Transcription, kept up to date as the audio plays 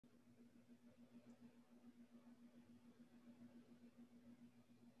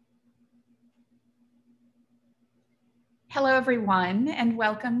Hello, everyone, and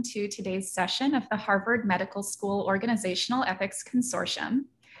welcome to today's session of the Harvard Medical School Organizational Ethics Consortium.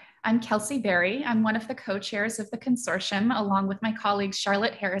 I'm Kelsey Berry. I'm one of the co-chairs of the consortium, along with my colleagues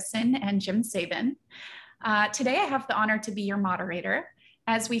Charlotte Harrison and Jim Sabin. Today, I have the honor to be your moderator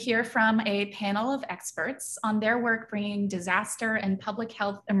as we hear from a panel of experts on their work bringing disaster and public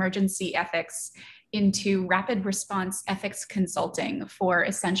health emergency ethics into rapid response ethics consulting for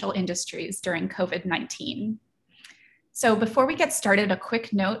essential industries during COVID-19. So before we get started, a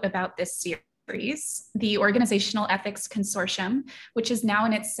quick note about this series. The Organizational Ethics Consortium, which is now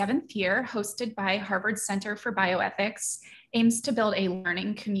in its 7th year, hosted by Harvard Center for Bioethics, aims to build a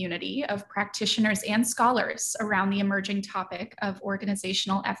learning community of practitioners and scholars around the emerging topic of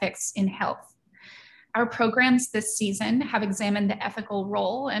organizational ethics in health. Our programs this season have examined the ethical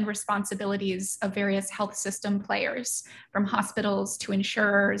role and responsibilities of various health system players, from hospitals to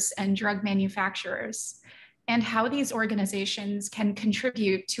insurers and drug manufacturers, and how these organizations can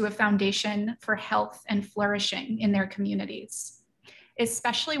contribute to a foundation for health and flourishing in their communities,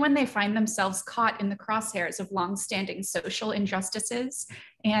 especially when they find themselves caught in the crosshairs of longstanding social injustices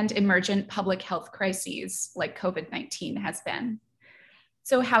and emergent public health crises like COVID-19 has been.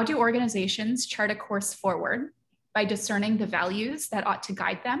 So how do organizations chart a course forward? By discerning the values that ought to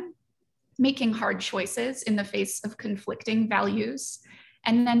guide them, making hard choices in the face of conflicting values,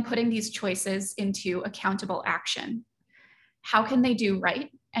 and then putting these choices into accountable action. How can they do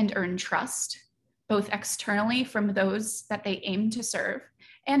right and earn trust, both externally from those that they aim to serve,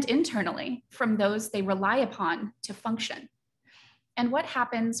 and internally from those they rely upon to function? And what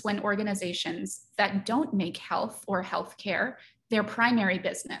happens when organizations that don't make health or healthcare their primary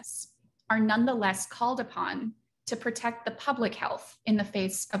business are nonetheless called upon to protect the public health in the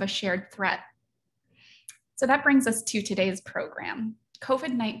face of a shared threat? So that brings us to today's program.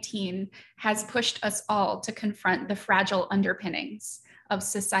 COVID-19 has pushed us all to confront the fragile underpinnings of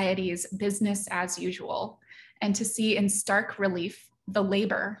society's business as usual, and to see in stark relief the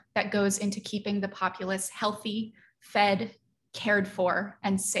labor that goes into keeping the populace healthy, fed, cared for,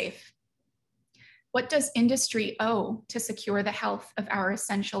 and safe. What does industry owe to secure the health of our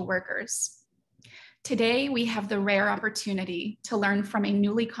essential workers? Today, we have the rare opportunity to learn from a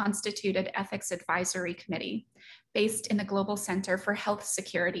newly constituted ethics advisory committee based in the Global Center for Health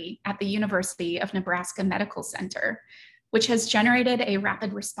Security at the University of Nebraska Medical Center, which has generated a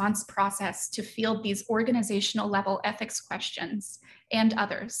rapid response process to field these organizational level ethics questions and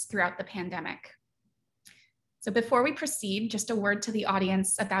others throughout the pandemic. So before we proceed, just a word to the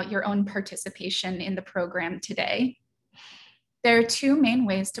audience about your own participation in the program today. There are 2 main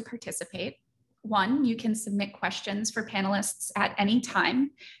ways to participate. 1, you can submit questions for panelists at any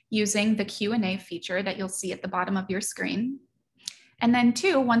time using the Q&A feature that you'll see at the bottom of your screen. And then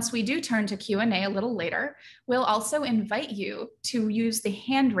 2, once we do turn to Q&A a little later, we'll also invite you to use the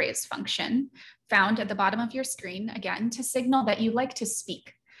hand raise function found at the bottom of your screen, again, to signal that you'd like to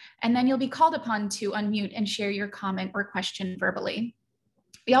speak. And then you'll be called upon to unmute and share your comment or question verbally.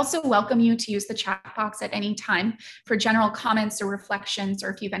 We also welcome you to use the chat box at any time for general comments or reflections, or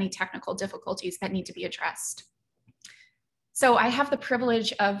if you have any technical difficulties that need to be addressed. So I have the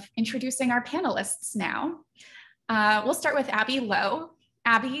privilege of introducing our panelists now. We'll start with Abby Lowe.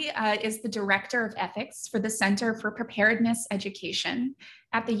 Abby is the Director of Ethics for the Center for Preparedness Education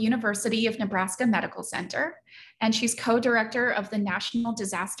at the University of Nebraska Medical Center, and she's co-director of the National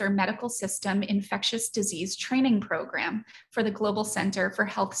Disaster Medical System Infectious Disease Training Program for the Global Center for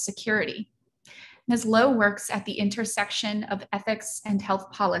Health Security. Ms. Lowe works at the intersection of ethics and health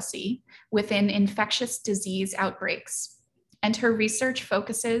policy within infectious disease outbreaks, and her research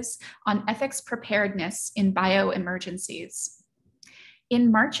focuses on ethics preparedness in bioemergencies. In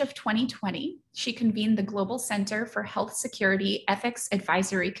March of 2020, she convened the Global Center for Health Security Ethics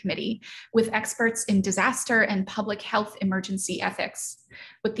Advisory Committee with experts in disaster and public health emergency ethics,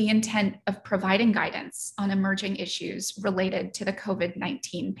 with the intent of providing guidance on emerging issues related to the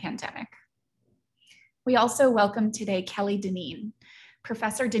COVID-19 pandemic. We also welcome today Kelly Deneen.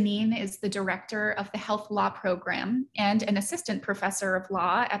 Professor Deneen is the director of the Health Law Program and an assistant professor of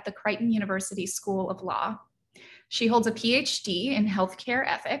law at the Creighton University School of Law. She holds a PhD in healthcare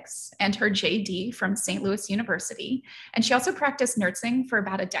ethics and her JD from St. Louis University. And she also practiced nursing for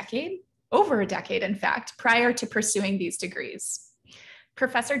about a decade, over a decade, in fact, prior to pursuing these degrees.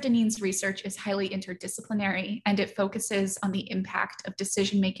 Professor Deneen's research is highly interdisciplinary, and it focuses on the impact of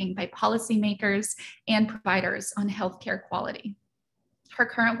decision-making by policymakers and providers on healthcare quality. Her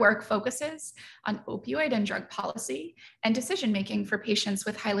current work focuses on opioid and drug policy and decision-making for patients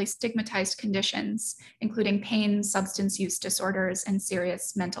with highly stigmatized conditions, including pain, substance use disorders, and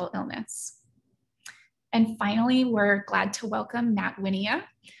serious mental illness. And finally, we're glad to welcome Nat Winia.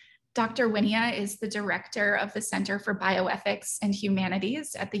 Dr. Winia is the director of the Center for Bioethics and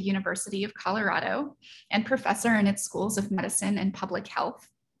Humanities at the University of Colorado and professor in its schools of medicine and public health.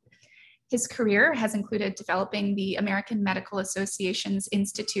 His career has included developing the American Medical Association's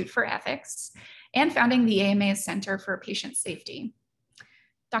Institute for Ethics and founding the AMA's Center for Patient Safety.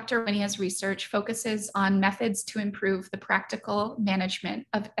 Dr. Winia's research focuses on methods to improve the practical management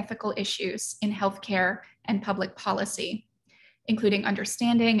of ethical issues in healthcare and public policy, including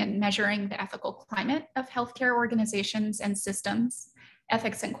understanding and measuring the ethical climate of healthcare organizations and systems,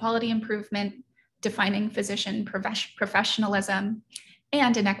 ethics and quality improvement, defining physician professionalism,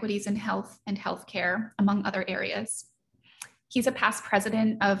 and inequities in health and healthcare, among other areas. He's a past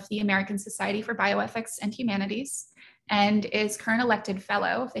president of the American Society for Bioethics and Humanities and is current elected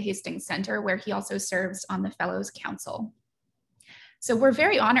fellow of the Hastings Center, where he also serves on the Fellows Council. So we're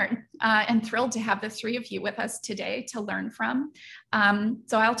very honored and thrilled to have the three of you with us today to learn from.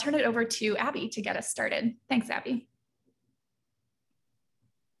 So I'll turn it over to Abby to get us started. Thanks, Abby.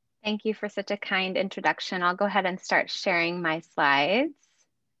 Thank you for such a kind introduction. I'll go ahead and start sharing my slides.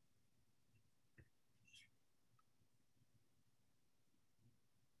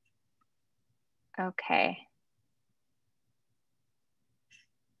 Okay.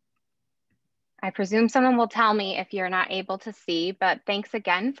 I presume someone will tell me if you're not able to see, but thanks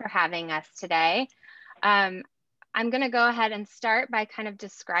again for having us today. I'm going to go ahead and start by kind of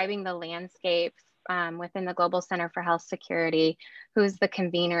describing the landscape within the Global Center for Health Security, who's the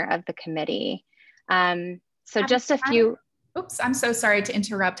convener of the committee. So just a few... Oops, I'm so sorry to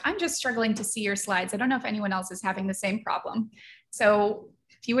interrupt. I'm just struggling to see your slides. I don't know if anyone else is having the same problem. So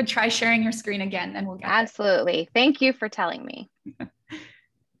if you would try sharing your screen again, then we'll get Absolutely. Thank you for telling me.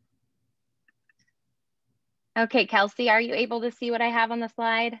 Okay, Kelsey, are you able to see what I have on the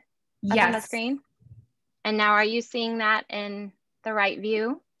slide? Yes. On the screen? And now are you seeing that in the right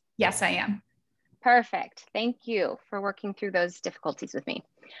view? Yes, I am. Perfect. Thank you for working through those difficulties with me.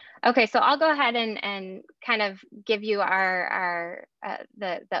 Okay, so I'll go ahead and kind of give you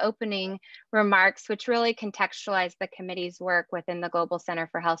the opening remarks, which really contextualize the committee's work within the Global Center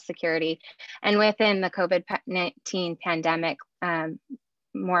for Health Security and within the COVID-19 pandemic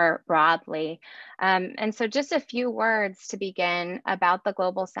more broadly. And so just a few words to begin about the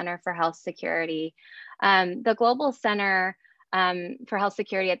Global Center for Health Security. The Global Center for Health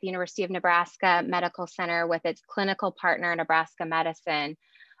Security at the University of Nebraska Medical Center, with its clinical partner, Nebraska Medicine,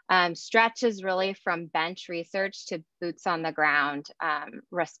 stretches really from bench research to boots on the ground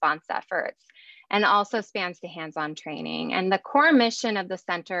response efforts, and also spans to hands-on training. And the core mission of the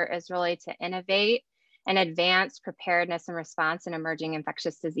center is really to innovate and advance preparedness and response in emerging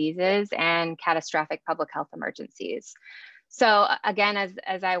infectious diseases and catastrophic public health emergencies. So again,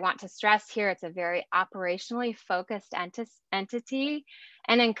 as I want to stress here, it's a very operationally focused entity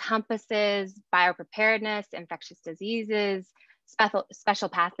and encompasses biopreparedness, infectious diseases, special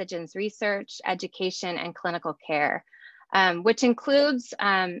pathogens research, education, and clinical care, which includes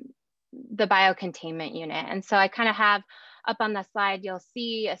the biocontainment unit. And so I kind of have up on the slide, you'll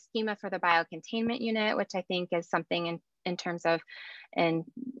see a schema for the biocontainment unit, which I think is something in terms of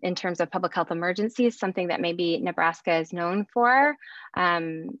public health emergencies, something that maybe Nebraska is known for.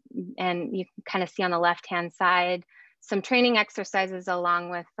 And you can kind of see on the left-hand side, some training exercises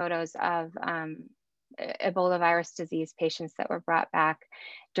along with photos of Ebola virus disease patients that were brought back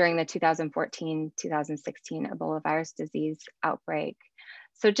during the 2014-2016 Ebola virus disease outbreak.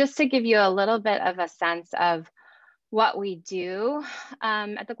 So just to give you a little bit of a sense of what we do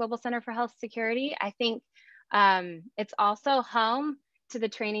at the Global Center for Health Security, I think it's also home to the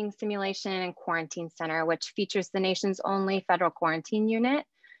Training, Simulation, and Quarantine Center, which features the nation's only federal quarantine unit.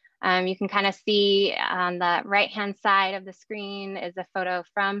 You can kind of see on the right-hand side of the screen is a photo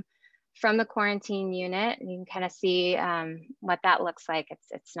from the quarantine unit. You can kind of see what that looks like.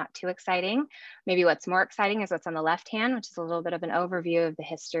 It's not too exciting. Maybe what's more exciting is what's on the left hand, which is a little bit of an overview of the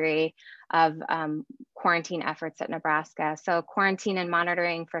history of quarantine efforts at Nebraska. So quarantine and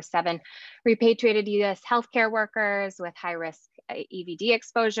monitoring for 7 repatriated US healthcare workers with high risk EVD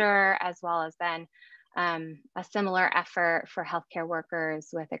exposure, as well as then a similar effort for healthcare workers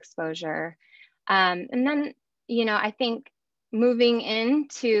with exposure. And then, you know, I think moving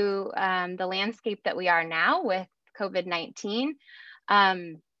into the landscape that we are now with COVID-19,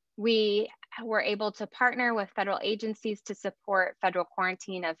 we were able to partner with federal agencies to support federal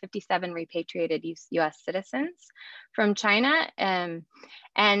quarantine of 57 repatriated US citizens from China.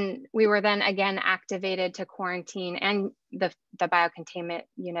 And we were then again activated to quarantine and the biocontainment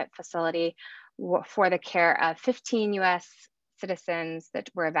unit facility for the care of 15 US citizens that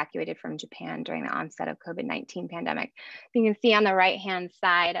were evacuated from Japan during the onset of COVID-19 pandemic. You can see on the right-hand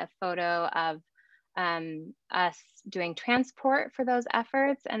side a photo of us doing transport for those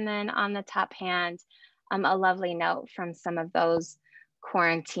efforts. And then on the top hand, a lovely note from some of those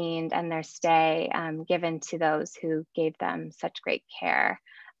quarantined and their stay given to those who gave them such great care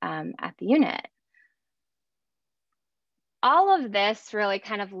at the unit. All of this really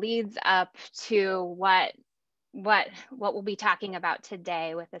kind of leads up to what we'll be talking about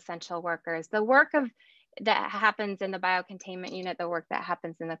today with essential workers. The work that happens in the biocontainment unit, the work that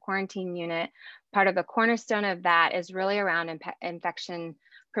happens in the quarantine unit, part of the cornerstone of that is really around infection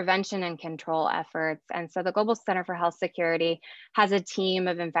prevention and control efforts. And so the Global Center for Health Security has a team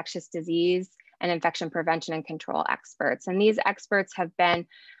of infectious disease and infection prevention and control experts. And these experts have been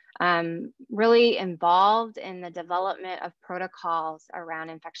really involved in the development of protocols around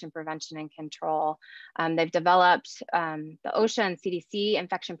infection prevention and control. They've developed the OSHA and CDC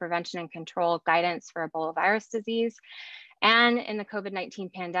infection prevention and control guidance for Ebola virus disease. And in the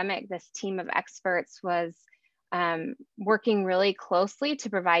COVID-19 pandemic, this team of experts was working really closely to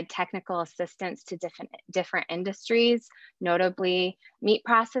provide technical assistance to different industries, notably meat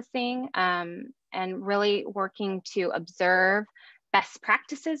processing, and really working to observe best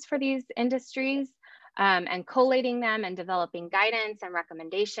practices for these industries and collating them and developing guidance and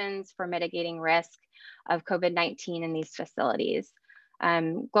recommendations for mitigating risk of COVID-19 in these facilities.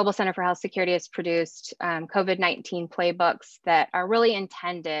 Global Center for Health Security has produced COVID-19 playbooks that are really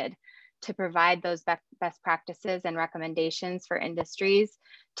intended to provide those best practices and recommendations for industries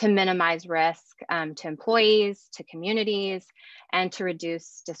to minimize risk to employees, to communities, and to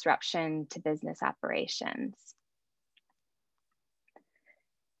reduce disruption to business operations.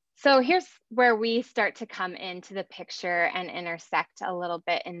 So here's where we start to come into the picture and intersect a little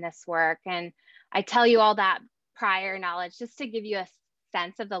bit in this work. And I tell you all that prior knowledge just to give you a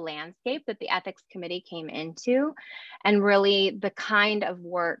sense of the landscape that the ethics committee came into and really the kind of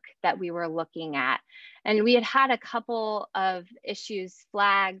work that we were looking at. And we had a couple of issues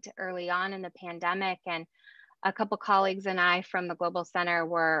flagged early on in the pandemic, and a couple colleagues and I from the Global Center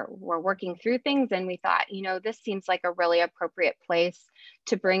were working through things, and we thought, you know, this seems like a really appropriate place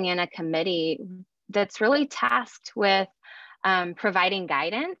to bring in a committee that's really tasked with providing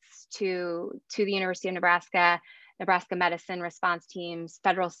guidance to the University of Nebraska, Nebraska medicine response teams,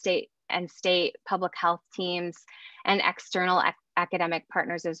 federal, state, and state public health teams, and external academic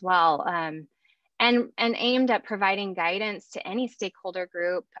partners as well. And aimed at providing guidance to any stakeholder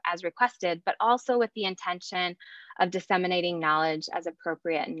group as requested, but also with the intention of disseminating knowledge as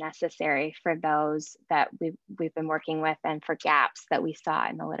appropriate and necessary for those that we've been working with and for gaps that we saw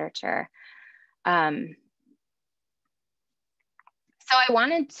in the literature. So I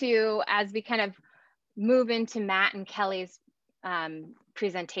wanted to, as we kind of move into Matt and Kelly's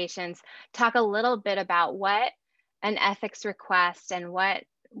presentations, talk a little bit about what an ethics request and what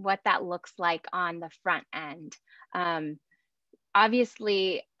that looks like on the front end.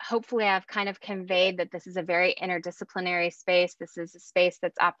 Obviously, hopefully I've kind of conveyed that this is a very interdisciplinary space. This is a space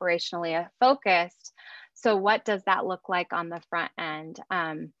that's operationally focused. So what does that look like on the front end?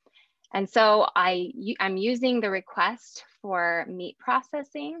 And so I'm using the request for meat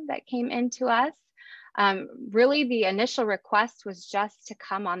processing that came into us. Really, the initial request was just to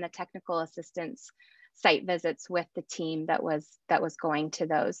come on the technical assistance site visits with the team that was going to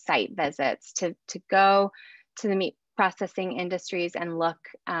those site visits to go to the meat processing industries and look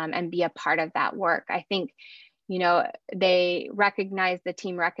and be a part of that work. I think, you know, the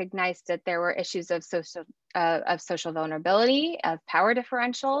team recognized that there were issues of social vulnerability, of power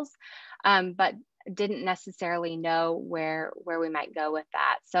differentials, but didn't necessarily know where we might go with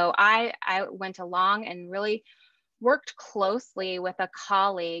that. So I went along and really worked closely with a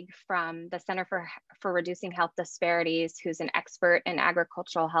colleague from the Center for Reducing Health Disparities, who's an expert in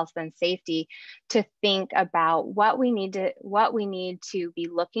agricultural health and safety, to think about what we need to be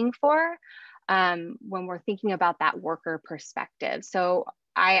looking for when we're thinking about that worker perspective. So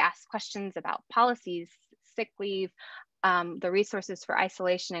I asked questions about policies, sick leave, the resources for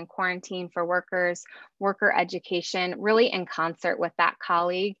isolation and quarantine for workers, worker education, really in concert with that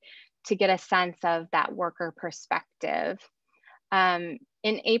colleague to get a sense of that worker perspective. In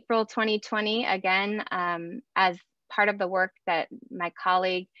April 2020, again, as part of the work that my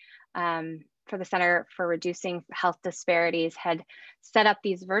colleague for the Center for Reducing Health Disparities had set up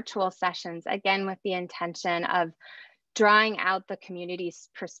these virtual sessions, again, with the intention of drawing out the community's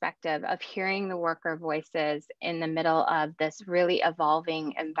perspective, of hearing the worker voices in the middle of this really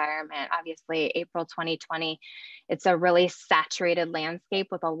evolving environment. Obviously, April 2020, it's a really saturated landscape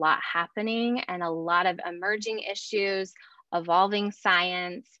with a lot happening and a lot of emerging issues, evolving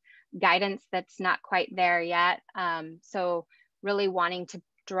science, guidance that's not quite there yet. So really wanting to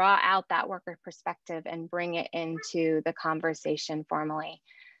draw out that worker perspective and bring it into the conversation formally.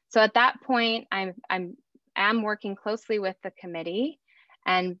 So at that point, I'm working closely with the committee,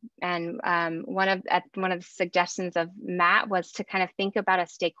 and one of the suggestions of Matt was to kind of think about a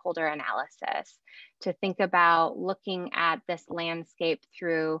stakeholder analysis, to think about looking at this landscape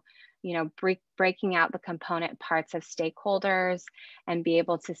through, you know, breaking out the component parts of stakeholders and be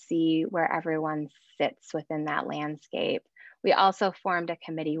able to see where everyone sits within that landscape. We also formed a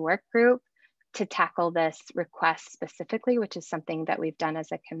committee work group to tackle this request specifically, which is something that we've done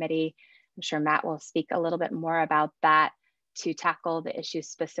as a committee. I'm sure Matt will speak a little bit more about that, to tackle the issue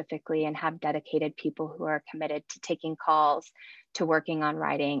specifically and have dedicated people who are committed to taking calls, to working on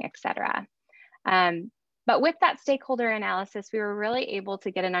writing, et cetera. But with that stakeholder analysis, we were really able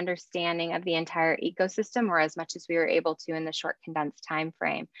to get an understanding of the entire ecosystem, or as much as we were able to in the short condensed time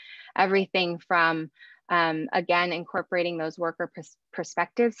frame. Everything from, again, incorporating those worker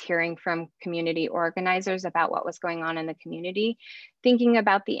perspectives, hearing from community organizers about what was going on in the community, thinking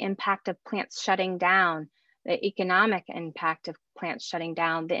about the impact of plants shutting down, the economic impact of plants shutting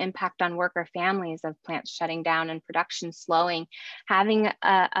down, the impact on worker families of plants shutting down and production slowing, having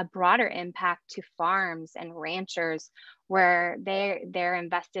a broader impact to farms and ranchers where they're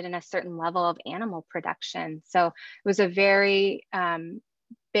invested in a certain level of animal production. So it was a very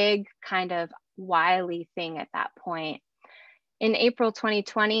big kind of wily thing at that point. In April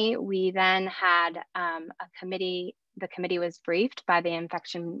 2020, we then had a committee. The committee was briefed by the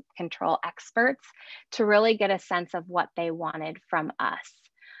infection control experts to really get a sense of what they wanted from us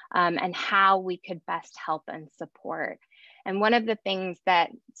and how we could best help and support. And one of the things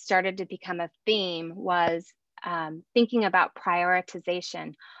that started to become a theme was thinking about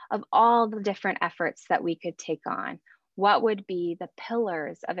prioritization of all the different efforts that we could take on. What would be the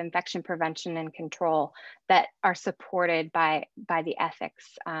pillars of infection prevention and control that are supported by the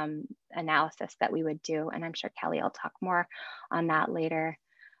ethics analysis that we would do? And I'm sure Kelly will talk more on that later.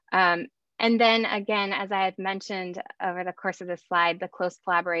 And then again, as I had mentioned over the course of the slide, the close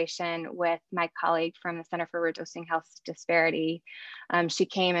collaboration with my colleague from the Center for Reducing Health Disparity. She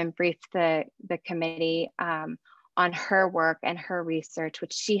came and briefed the committee on her work and her research,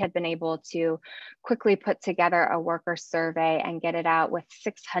 which she had been able to quickly put together a worker survey and get it out with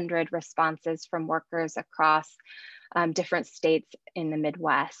 600 responses from workers across different states in the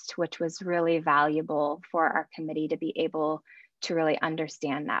Midwest, which was really valuable for our committee to be able to really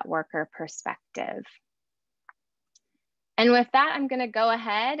understand that worker perspective. And with that, I'm going to go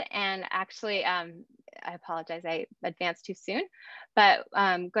ahead and actually, I apologize, I advanced too soon, but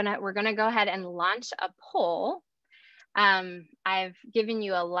we're going to go ahead and launch a poll. I've given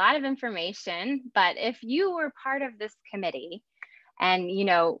you a lot of information, but if you were part of this committee and, you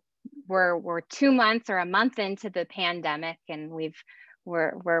know, we're 2 months or a month into the pandemic and we're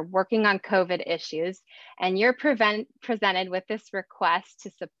working on COVID issues, and you're presented with this request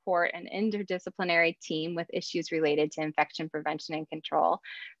to support an interdisciplinary team with issues related to infection prevention and control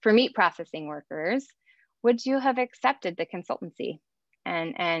for meat processing workers, would you have accepted the consultancy?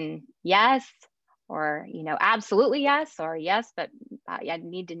 And yes, or, you know, absolutely yes, or yes, but I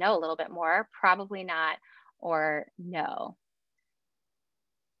need to know a little bit more, probably not, or no.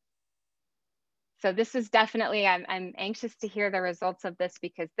 So this is definitely, I'm anxious to hear the results of this,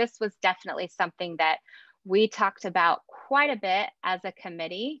 because this was definitely something that we talked about quite a bit as a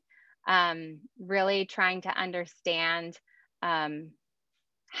committee, really trying to understand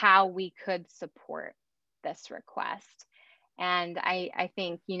how we could support this request. And I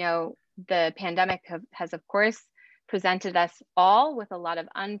think, you know, the pandemic has, of course, presented us all with a lot of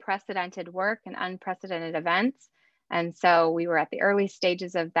unprecedented work and unprecedented events. And so we were at the early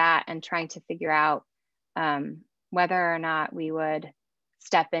stages of that and trying to figure out whether or not we would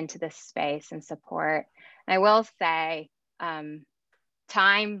step into this space and support. And I will say,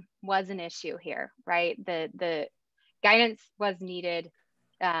 time was an issue here, right? The guidance was needed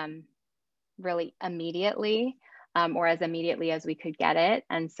really immediately. Or as immediately as we could get it.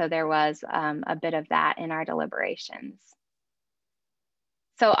 And so there was a bit of that in our deliberations.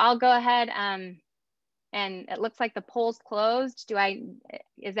 So I'll go ahead and it looks like the poll's closed.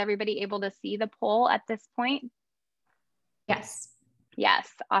 Is everybody able to see the poll at this point? Yes. Yes,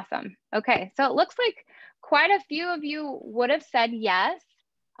 awesome. Okay, so it looks like quite a few of you would have said yes.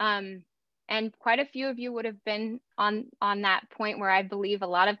 And quite a few of you would have been on that point where I believe a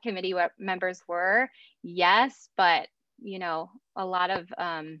lot of committee members were, yes, but, you know, a lot of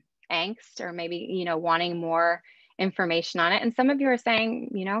angst, or maybe, you know, wanting more information on it. And some of you are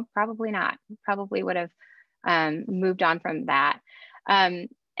saying, you know, probably not, probably would have moved on from that. And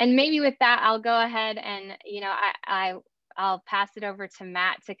maybe with that, I'll go ahead and, I'll pass it over to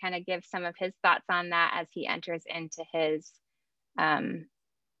Matt to kind of give some of his thoughts on that as he enters into his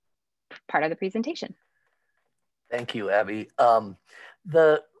part of the presentation. Thank you, Abby.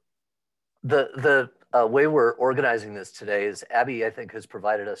 The way we're organizing this today is Abby, I think, has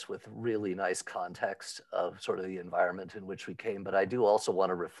provided us with really nice context of sort of the environment in which we came, but I do also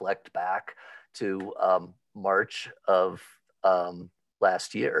want to reflect back to March of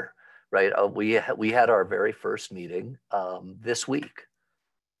last year, right? We had our very first meeting this week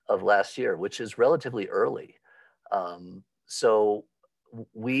of last year, which is relatively early. So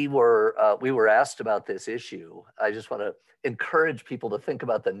we were asked about this issue. I just want to encourage people to think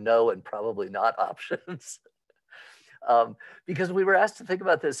about the no and probably not options. Because we were asked to think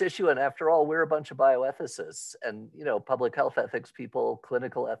about this issue, and after all, we're a bunch of bioethicists and public health ethics people,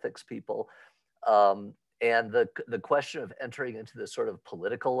 clinical ethics people, and the question of entering into this sort of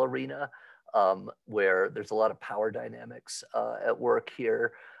political arena where there's a lot of power dynamics at work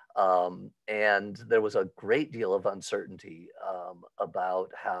here. And there was a great deal of uncertainty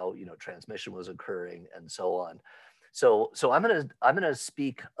about how transmission was occurring and so on. So I'm gonna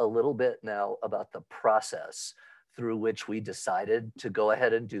speak a little bit now about the process through which we decided to go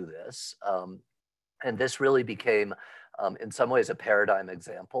ahead and do this. And this really became, in some ways, a paradigm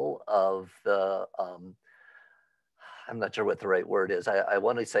example of the I'm not sure what the right word is. I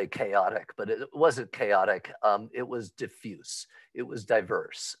want to say chaotic, but it wasn't chaotic. It was diffuse. It was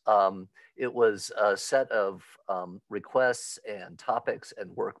diverse. It was a set of requests and topics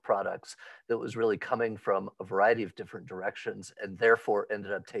and work products that was really coming from a variety of different directions and therefore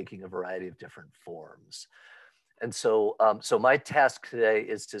ended up taking a variety of different forms. And so, so my task today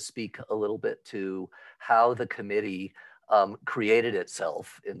is to speak a little bit to how the committee created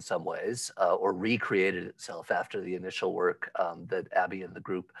itself in some ways, or recreated itself after the initial work that Abby and the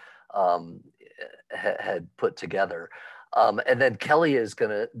group had put together. And then Kelly is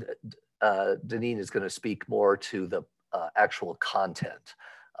gonna, Deneen is gonna speak more to the actual content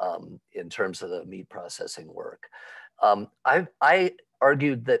in terms of the meat processing work. I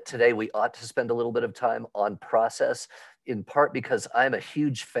argued that today we ought to spend a little bit of time on process, in part because I'm a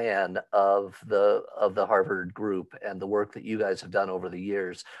huge fan of the Harvard group and the work that you guys have done over the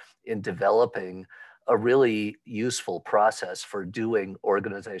years in developing a really useful process for doing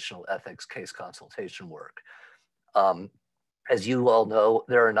organizational ethics case consultation work. As you all know,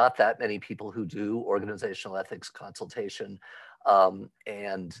 there are not that many people who do organizational ethics consultation,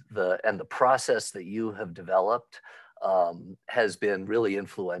 and the process that you have developed has been really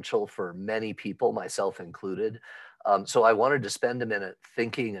influential for many people, myself included. So I wanted to spend a minute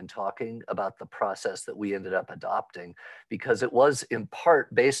thinking and talking about the process that we ended up adopting, because it was in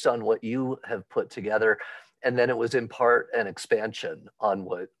part based on what you have put together, and then it was in part an expansion on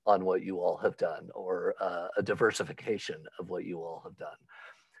what you all have done, or a diversification of what you all have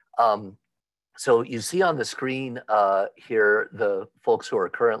done. So you see on the screen here the folks who are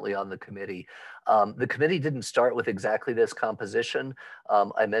currently on the committee. The committee didn't start with exactly this composition.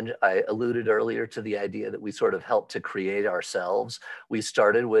 I alluded earlier to the idea that we sort of helped to create ourselves. We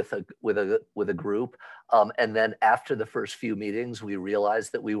started with a group, and then after the first few meetings, we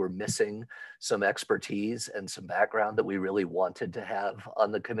realized that we were missing some expertise and some background that we really wanted to have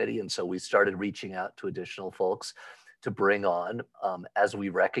on the committee, and so we started reaching out to additional folks to bring on as we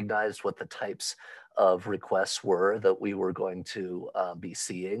recognized what the types of requests were that we were going to be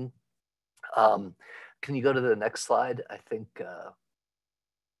seeing. Can you go to the next slide? I think,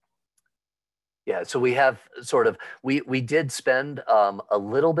 yeah, so we have sort of, we did spend a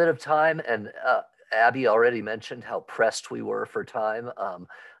little bit of time, and Abby already mentioned how pressed we were for time.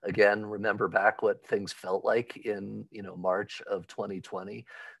 Again, remember back what things felt like in March of 2020.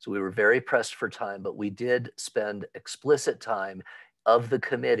 So we were very pressed for time, but we did spend explicit time of the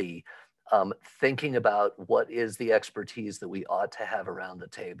committee thinking about what is the expertise that we ought to have around the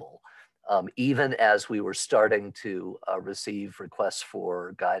table. Even as we were starting to receive requests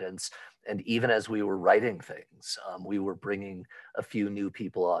for guidance, and even as we were writing things, we were bringing a few new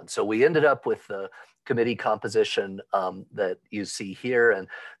people on. So we ended up with the committee composition that you see here, and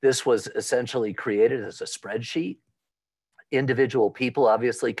this was essentially created as a spreadsheet. Individual people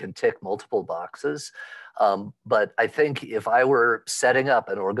obviously can tick multiple boxes, but I think if I were setting up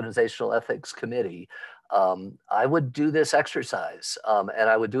an organizational ethics committee, I would do this exercise, and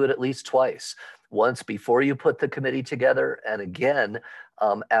I would do it at least twice. Once before you put the committee together, and again,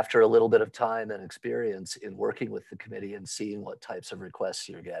 after a little bit of time and experience in working with the committee and seeing what types of requests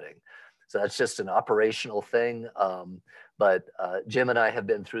you're getting. So that's just an operational thing, But Jim and I have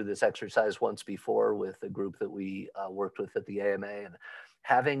been through this exercise once before with a group that we worked with at the AMA, and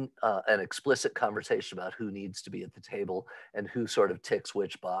having an explicit conversation about who needs to be at the table and who sort of ticks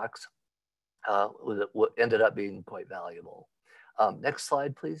which box ended up being quite valuable. Next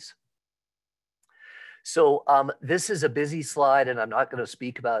slide, please. So this is a busy slide, and I'm not going to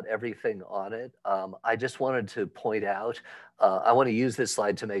speak about everything on it. I just wanted to point out, I want to use this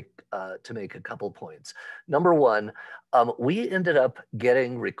slide to make a couple points. Number one, we ended up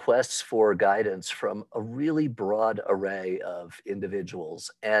getting requests for guidance from a really broad array of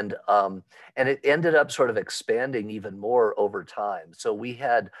individuals, and it ended up sort of expanding even more over time. So we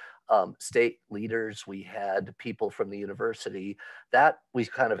had state leaders, we had people from the university that we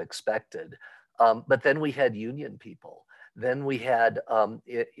kind of expected. But then we had union people. Then we had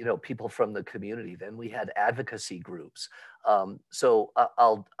people from the community. Then we had advocacy groups. So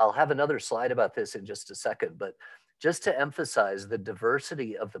I'll have another slide about this in just a second. But just to emphasize the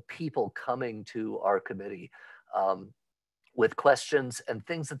diversity of the people coming to our committee with questions and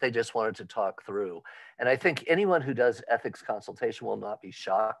things that they just wanted to talk through. And I think anyone who does ethics consultation will not be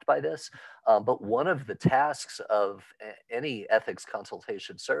shocked by this. But one of the tasks of any ethics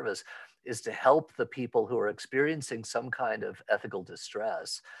consultation service is to help the people who are experiencing some kind of ethical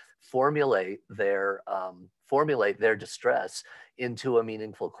distress formulate their distress into a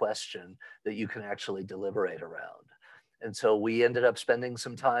meaningful question that you can actually deliberate around. And so we ended up spending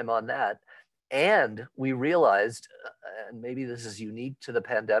some time on that. And we realized, and maybe this is unique to the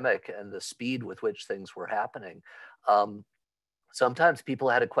pandemic and the speed with which things were happening, sometimes people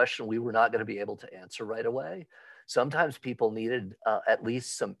had a question we were not going to be able to answer right away. Sometimes people needed at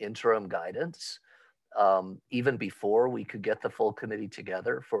least some interim guidance, even before we could get the full committee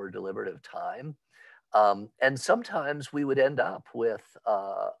together for deliberative time. And sometimes we would end up with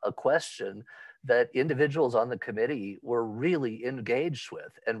a question that individuals on the committee were really engaged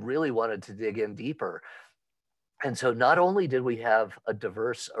with and really wanted to dig in deeper. And so not only did we have a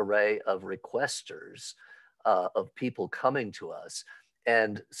diverse array of requesters, of people coming to us,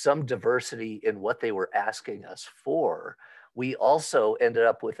 and some diversity in what they were asking us for, we also ended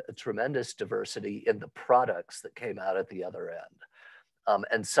up with a tremendous diversity in the products that came out at the other end.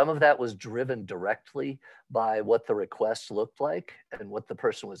 And some of that was driven directly by what the request looked like and what the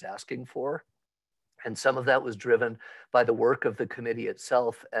person was asking for. And some of that was driven by the work of the committee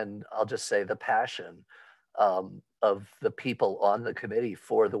itself, and I'll just say the passion of the people on the committee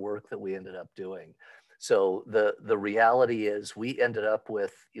for the work that we ended up doing. So the reality is we ended up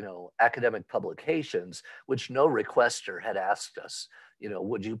with, academic publications, which no requester had asked us,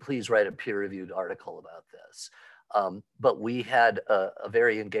 would you please write a peer-reviewed article about this? But we had a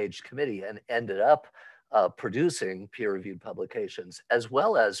very engaged committee and ended up producing peer-reviewed publications, as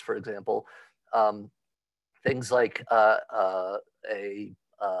well as, for example, things like a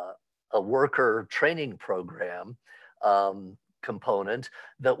worker training program component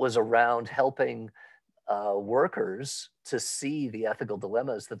that was around helping workers to see the ethical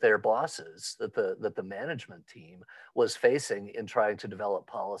dilemmas that their bosses, that the management team was facing in trying to develop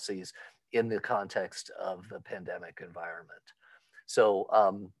policies in the context of the pandemic environment. So,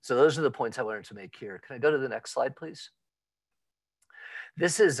 so those are the points I wanted to make here. Can I go to the next slide, please?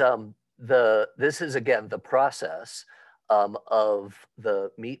 This is again the process of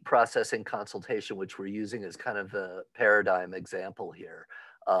the meat processing consultation, which we're using as kind of the paradigm example here.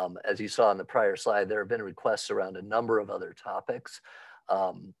 As you saw on the prior slide, there have been requests around a number of other topics.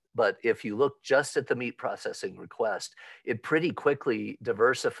 But if you look just at the meat processing request, it pretty quickly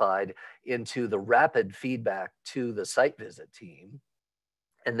diversified into the rapid feedback to the site visit team,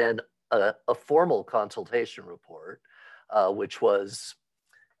 and then a formal consultation report, which was,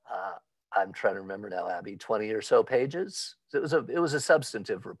 I'm trying to remember now, Abby, 20 or so pages. It was a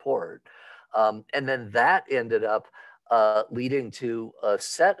substantive report. And then that ended up leading to a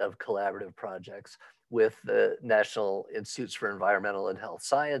set of collaborative projects with the National Institutes for Environmental and Health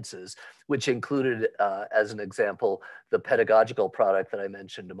Sciences, which included, as an example, the pedagogical product that I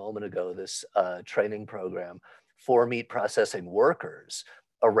mentioned a moment ago, this training program for meat processing workers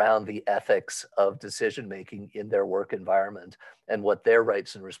around the ethics of decision-making in their work environment and what their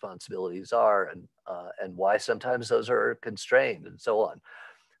rights and responsibilities are, and why sometimes those are constrained and so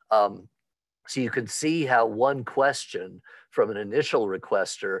on. So you can see how one question from an initial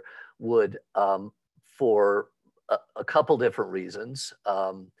requester would, for a couple different reasons,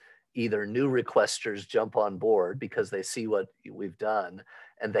 either new requesters jump on board because they see what we've done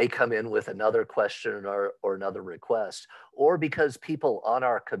and they come in with another question or another request, or because people on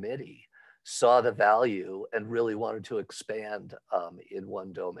our committee saw the value and really wanted to expand in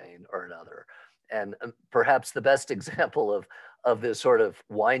one domain or another. And perhaps the best example of this sort of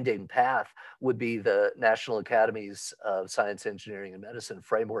winding path would be the National Academies of Science, Engineering, and Medicine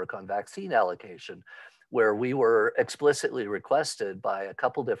framework on vaccine allocation, where we were explicitly requested by a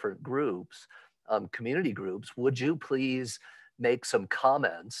couple different groups, community groups, would you please make some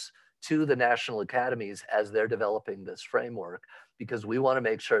comments to the National Academies as they're developing this framework, because we want to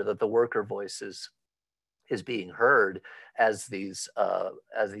make sure that the worker voice is being heard as these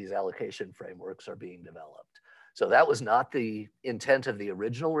allocation frameworks are being developed. So that was not the intent of the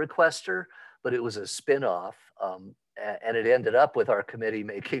original requester, but it was a spin-off, and it ended up with our committee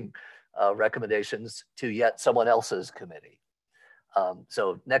making recommendations to yet someone else's committee.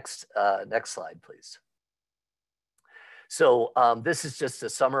 So next slide, please. So this is just to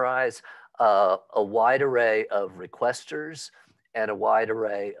summarize a wide array of requesters and a wide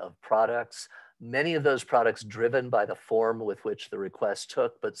array of products. Many of those products driven by the form with which the request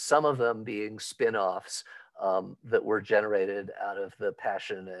took, but some of them being spin-offs that were generated out of the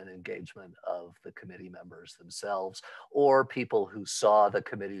passion and engagement of the committee members themselves, or people who saw the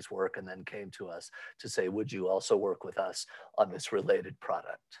committee's work and then came to us to say, would you also work with us on this related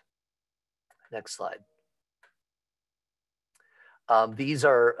product? Next slide. These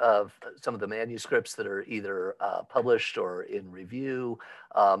are some of the manuscripts that are either published or in review,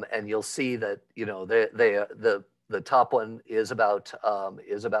 and you'll see that the top one is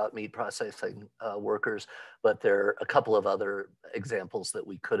about meat processing workers, but there are a couple of other examples that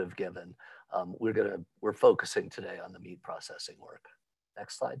we could have given. We're focusing today on the meat processing work.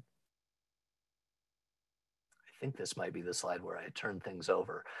 Next slide. I think this might be the slide where I turn things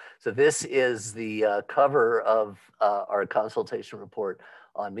over. So this is the cover of our consultation report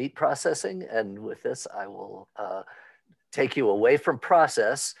on meat processing. And with this, I will take you away from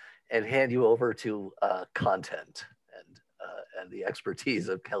process and hand you over to content and the expertise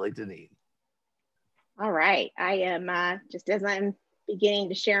of Kelly Deneen. All right, I am, just as I'm beginning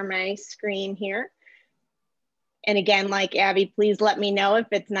to share my screen here. And again, like Abby, please let me know if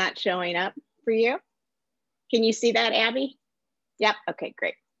it's not showing up for you. Can you see that, Abby? Yep, okay,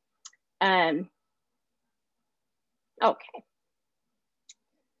 great. Okay.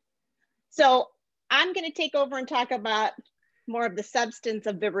 So I'm gonna take over and talk about more of the substance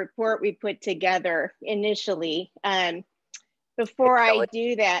of the report we put together initially. Before I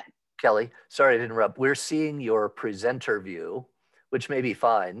do that. Kelly, sorry to interrupt. We're seeing your presenter view, which may be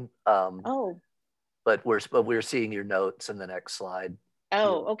fine. But we're seeing your notes in the next slide.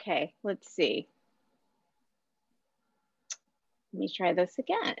 Oh, okay, let's see. Let me try this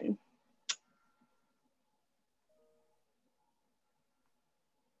again.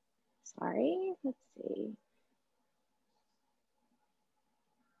 Sorry, let's see.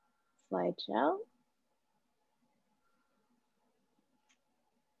 Slideshow.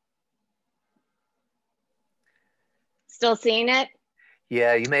 Still seeing it?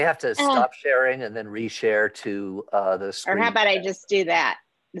 Yeah, you may have to stop sharing and then reshare to the screen. Or how about I just do that?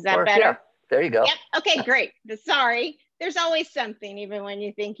 Is that better? Yeah, there you go. Yep, okay, great. Sorry, there's always something, even when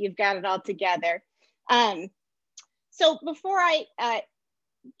you think you've got it all together. So before I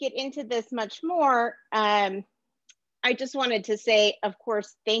get into this much more, I just wanted to say, of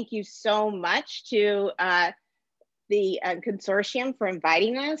course, thank you so much to the consortium for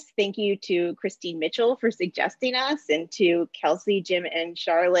inviting us. Thank you to Christine Mitchell for suggesting us, and to Kelsey, Jim, and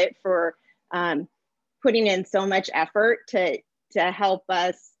Charlotte for putting in so much effort to help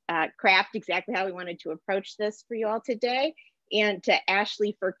us craft exactly how we wanted to approach this for you all today, and to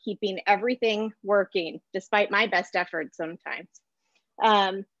Ashley for keeping everything working despite my best efforts sometimes.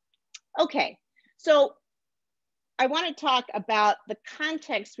 Okay, so I want to talk about the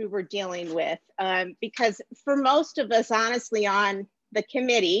context we were dealing with, because for most of us, honestly, on the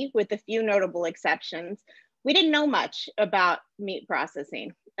committee, with a few notable exceptions, we didn't know much about meat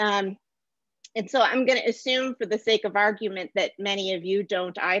processing. And so I'm going to assume, for the sake of argument, that many of you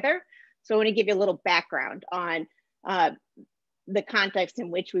don't either. So I want to give you a little background on the context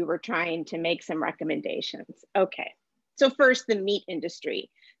in which we were trying to make some recommendations. Okay, so first, the meat industry.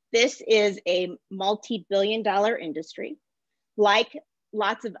 This is a multi-billion-dollar industry. Like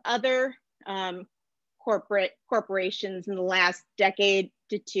lots of other corporations in the last decade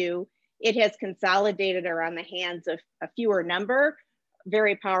to two, it has consolidated around the hands of a fewer number,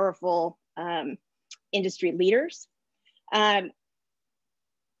 very powerful industry leaders. It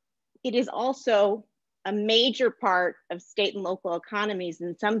is also a major part of state and local economies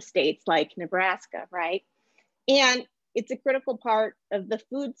in some states like Nebraska, right? And it's a critical part of the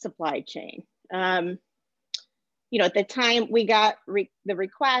food supply chain. You know, at the time we got the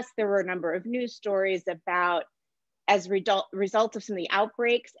request, there were a number of news stories about as a result of some of the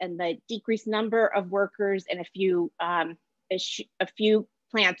outbreaks and the decreased number of workers, and a few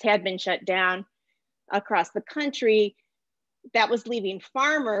plants had been shut down across the country, that was leaving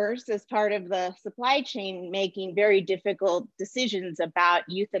farmers as part of the supply chain making very difficult decisions about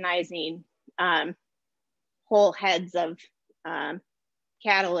euthanizing whole heads of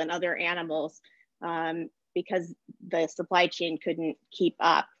cattle and other animals because the supply chain couldn't keep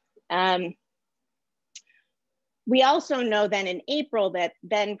up. We also know then in April that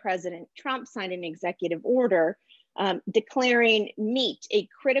then President Trump signed an executive order declaring meat a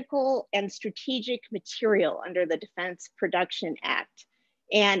critical and strategic material under the Defense Production Act.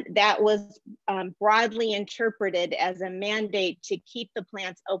 And that was broadly interpreted as a mandate to keep the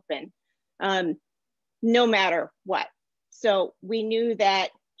plants open no matter what. So we knew that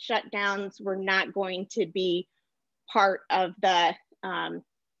shutdowns were not going to be part of the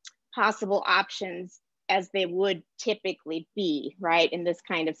possible options as they would typically be, right, in this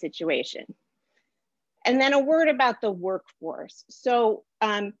kind of situation. And then a word about the workforce. So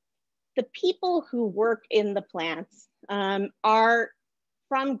the people who work in the plants are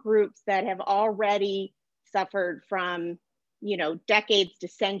from groups that have already suffered from, decades to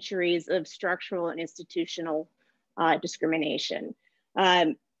centuries of structural and institutional discrimination.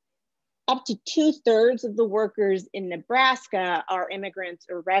 Up to 2/3 of the workers in Nebraska are immigrants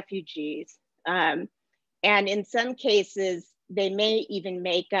or refugees. And in some cases, they may even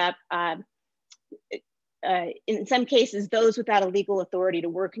make up, in some cases, those without a legal authority to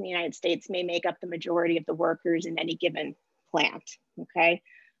work in the United States may make up the majority of the workers in any given plant, okay?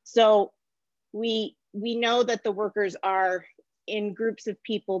 So we know that the workers are in groups of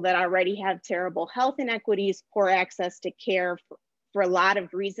people that already have terrible health inequities, poor access to care for a lot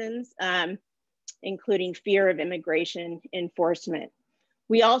of reasons, including fear of immigration enforcement.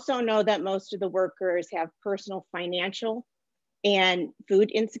 We also know that most of the workers have personal financial and food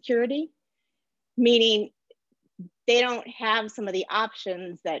insecurity, meaning they don't have some of the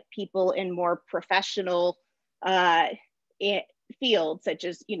options that people in more professional fields, such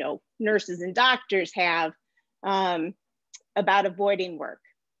as nurses and doctors have about avoiding work,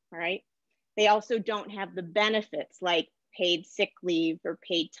 all right? They also don't have the benefits like paid sick leave or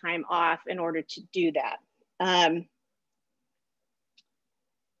paid time off in order to do that.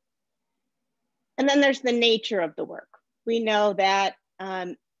 And then there's the nature of the work. We know that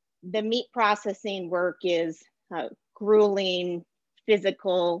the meat processing work is grueling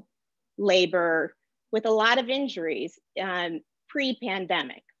physical labor with a lot of injuries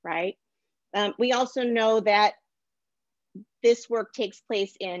pre-pandemic, right? We also know that this work takes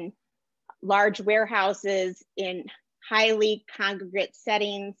place in large warehouses, in highly congregate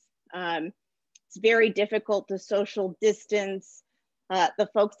settings. It's very difficult to social distance. The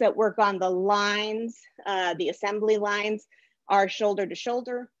folks that work on the lines, the assembly lines, are shoulder to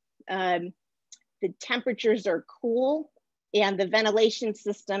shoulder. The temperatures are cool, and the ventilation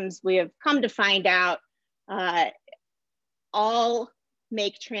systems, we have come to find out, all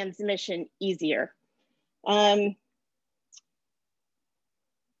make transmission easier.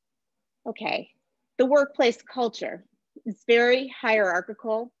 Okay, the workplace culture is very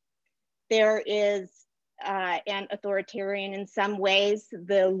hierarchical. There is and authoritarian in some ways.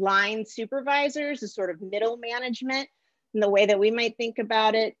 The line supervisors is sort of middle management in the way that we might think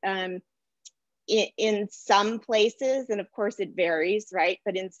about it. In some places, and of course it varies, right?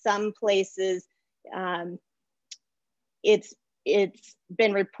 But in some places, it's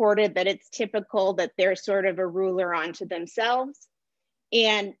been reported that it's typical that they're sort of a ruler unto themselves.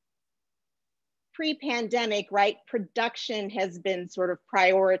 And pre-pandemic, right, production has been sort of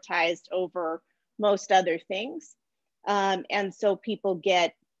prioritized over most other things. And so people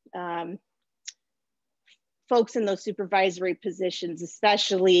get, folks in those supervisory positions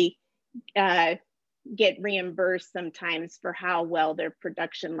especially get reimbursed sometimes for how well their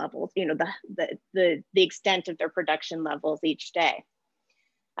production levels, the extent of their production levels each day.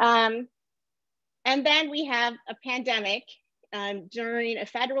 And then we have a pandemic during a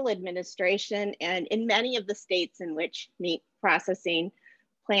federal administration, and in many of the states in which meat processing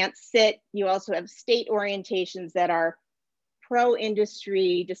plants sit, you also have state orientations that are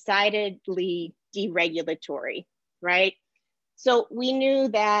pro-industry, decidedly deregulatory, right? So we knew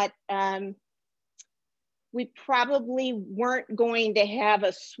that we probably weren't going to have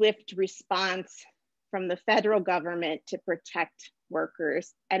a swift response from the federal government to protect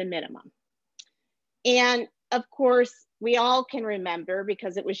workers at a minimum. And of course, we all can remember,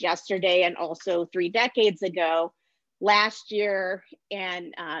 because it was yesterday and also 3 decades ago, last year,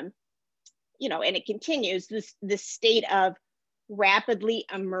 and and it continues, this state of rapidly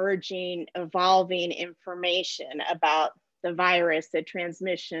emerging, evolving information about the virus, the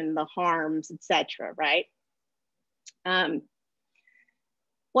transmission, the harms, etc., right?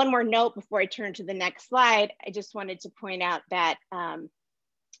 One more note before I turn to the next slide. I just wanted to point out that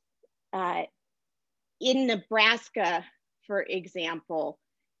in Nebraska, for example,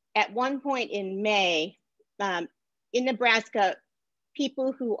 at one point in May, in Nebraska,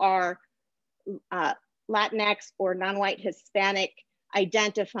 people who are Latinx or non-white Hispanic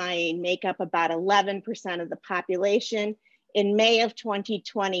identifying make up about 11% of the population. In May of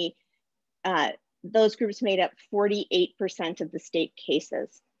 2020, those groups made up 48% of the state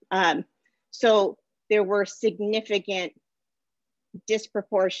cases. So there were significant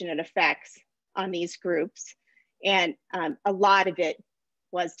disproportionate effects on these groups. And a lot of it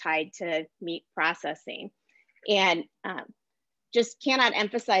was tied to meat processing. And just cannot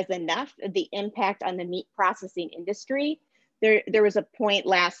emphasize enough the impact on the meat processing industry. There was a point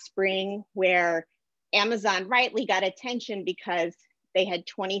last spring where Amazon rightly got attention because they had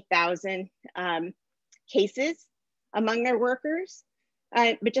 20,000 cases among their workers.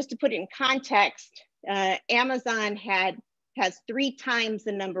 But just to put it in context, Amazon has 3 times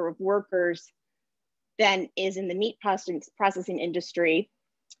the number of workers than is in the meat processing industry.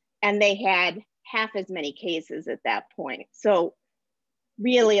 And they had half as many cases at that point. So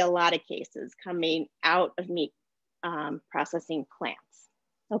really a lot of cases coming out of meat processing plants.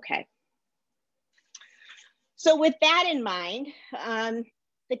 Okay. So with that in mind,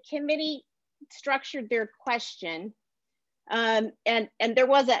 the committee structured their question, and there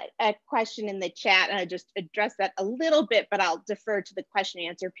was a question in the chat, and I just addressed that a little bit, but I'll defer to the question and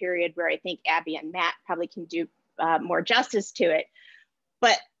answer period where I think Abby and Matt probably can do more justice to it.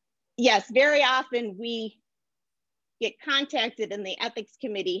 But yes, very often we get contacted and the ethics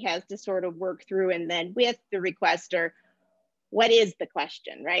committee has to sort of work through and then with the requester, what is the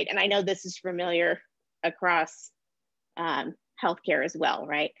question, right? And I know this is familiar across healthcare as well,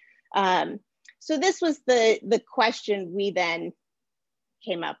 right? So this was the question we then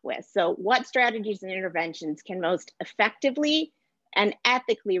came up with. So what strategies and interventions can most effectively and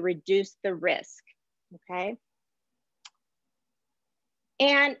ethically reduce the risk, okay?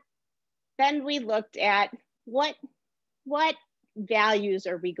 And then we looked at what values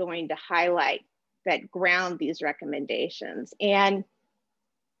are we going to highlight that ground these recommendations? And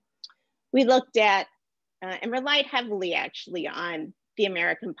we looked at and relied heavily actually on the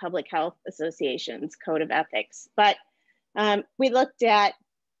American Public Health Association's Code of Ethics. But we looked at,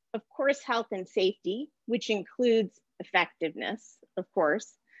 of course, health and safety, which includes effectiveness, of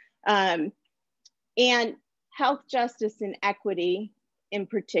course, and health justice and equity in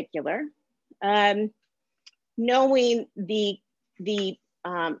particular. Knowing the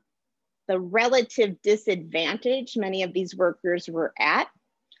relative disadvantage many of these workers were at,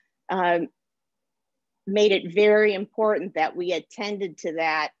 made it very important that we attended to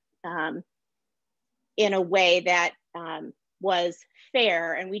that in a way that was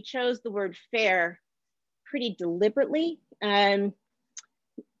fair. And we chose the word fair pretty deliberately,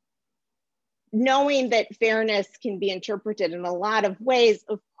 knowing that fairness can be interpreted in a lot of ways,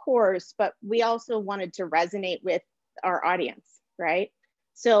 of course, but we also wanted to resonate with our audience, right?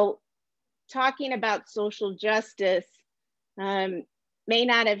 So talking about social justice may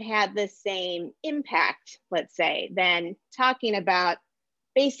not have had the same impact, let's say, than talking about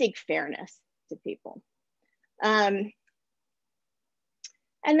basic fairness to people. And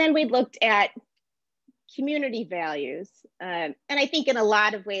then we looked at community values. And I think in a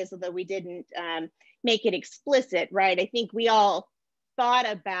lot of ways, although we didn't make it explicit, right? I think we all thought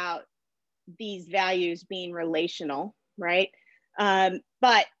about these values being relational, right?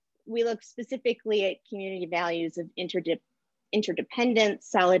 But we looked specifically at community values of interdependence,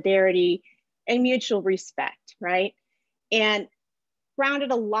 solidarity, and mutual respect, right? And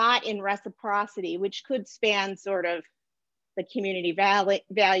grounded a lot in reciprocity, which could span sort of the community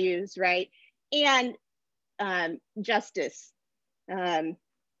values, right? And justice. So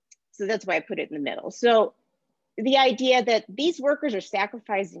that's why I put it in the middle. So the idea that these workers are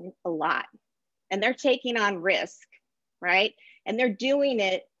sacrificing a lot and they're taking on risk, right? And they're doing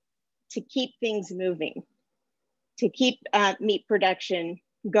it to keep things moving, to keep meat production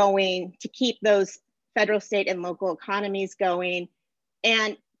going, to keep those federal, state, and local economies going.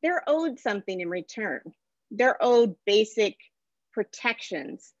 And they're owed something in return. They're owed basic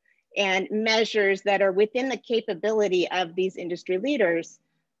protections and measures that are within the capability of these industry leaders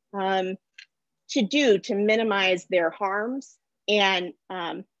to minimize their harms and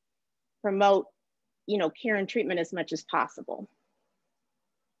promote, care and treatment as much as possible.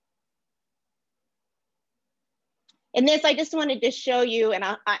 In this, I just wanted to show you, and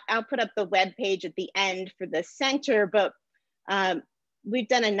I'll put up the web page at the end for the center, but we've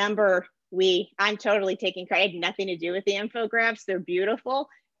done a number. I'm totally taking credit. I had nothing to do with the infographics. They're beautiful.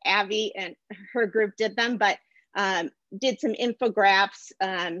 Abby and her group did them, but did some infographics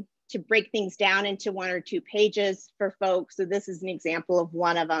to break things down into 1 or 2 pages for folks. So this is an example of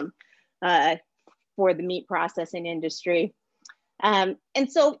one of them for the meat processing industry. And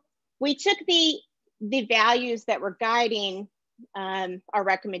so we took the values that were guiding our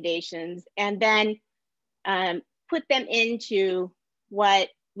recommendations and then put them into what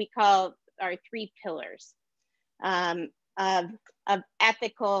we call our 3 pillars of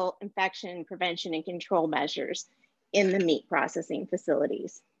ethical infection prevention and control measures in the meat processing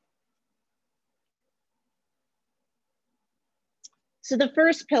facilities. So the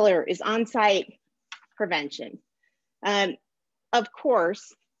first pillar is on-site prevention. Of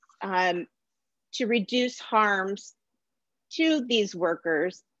course, to reduce harms to these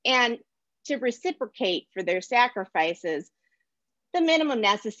workers and to reciprocate for their sacrifices, the minimum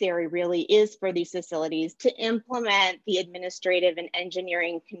necessary really is for these facilities to implement the administrative and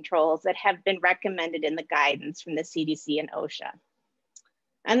engineering controls that have been recommended in the guidance from the CDC and OSHA.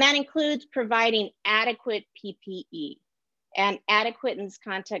 And that includes providing adequate PPE. And adequate in this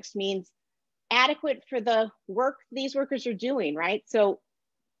context means adequate for the work these workers are doing, right? So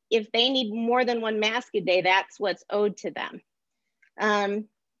if they need more than 1 mask a day, that's what's owed to them.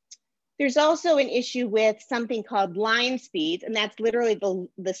 There's also an issue with something called line speeds, and that's literally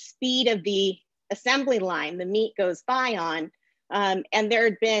the speed of the assembly line the meat goes by on. And there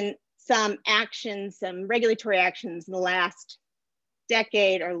had been some actions, some regulatory actions in the last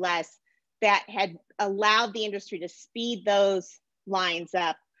decade or less that had allowed the industry to speed those lines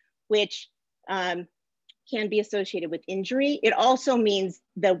up, which can be associated with injury. It also means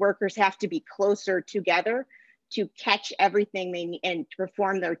the workers have to be closer together to catch everything they need and to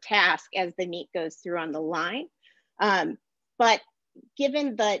perform their task as the meat goes through on the line. But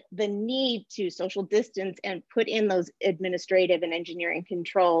given the need to social distance and put in those administrative and engineering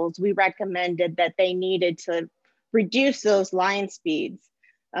controls, we recommended that they needed to reduce those line speeds.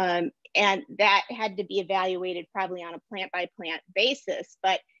 And that had to be evaluated probably on a plant-by-plant basis.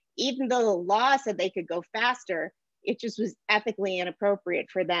 But even though the law said they could go faster, it just was ethically inappropriate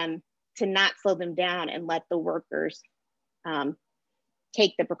for them to not slow them down and let the workers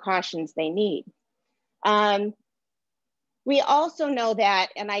take the precautions they need. We also know that,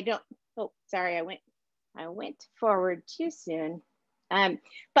 and I don't, oh, sorry, I went forward too soon.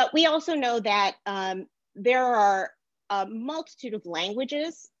 But we also know that there are a multitude of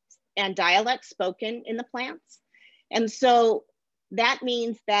languages and dialects spoken in the plants. And so that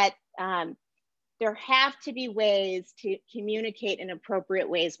means that there have to be ways to communicate in appropriate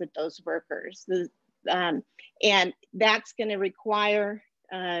ways with those workers. And that's going to require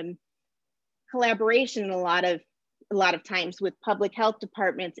collaboration a lot of times with public health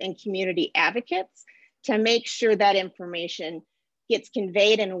departments and community advocates to make sure that information gets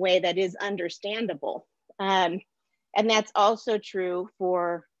conveyed in a way that is understandable. And that's also true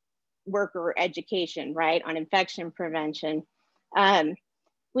for worker education, right, on infection prevention.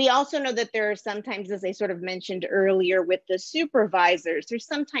 We also know that there are sometimes, as I sort of mentioned earlier with the supervisors, there's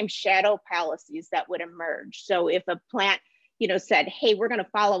sometimes shadow policies that would emerge. So if a plant, said, hey, we're going to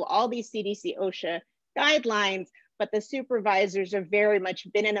follow all these CDC OSHA guidelines, but the supervisors have very much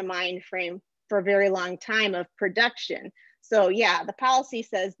been in a mind frame for a very long time of production. So yeah, the policy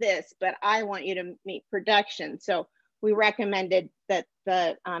says this, but I want you to meet production. So we recommended that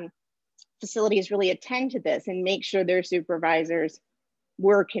the facilities really attend to this and make sure their supervisors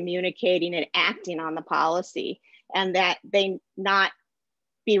were communicating and acting on the policy, and that they not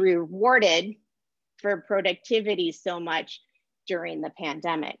be rewarded for productivity so much during the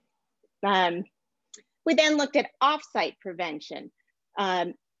pandemic. We then looked at offsite prevention,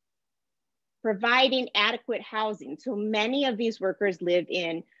 providing adequate housing. So many of these workers live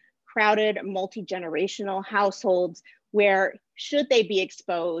in crowded, multi-generational households where, should they be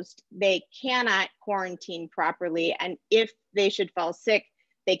exposed, they cannot quarantine properly. And if they should fall sick,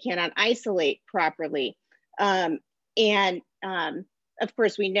 they cannot isolate properly. Of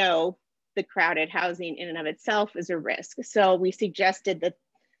course, we know the crowded housing in and of itself is a risk. So we suggested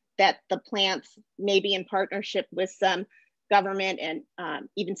that the plants, maybe in partnership with some government and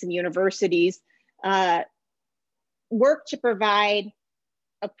even some universities, work to provide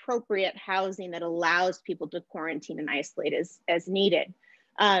appropriate housing that allows people to quarantine and isolate as needed.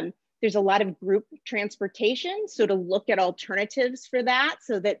 There's a lot of group transportation, so to look at alternatives for that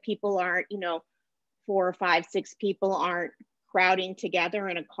so that people aren't, 4, 5, 6 people aren't crowding together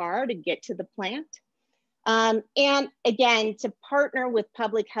in a car to get to the plant. And again, to partner with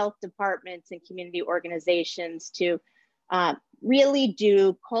public health departments and community organizations to really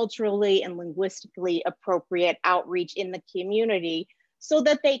do culturally and linguistically appropriate outreach in the community so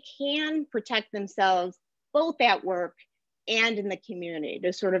that they can protect themselves both at work and in the community,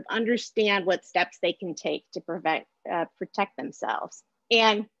 to sort of understand what steps they can take to protect themselves.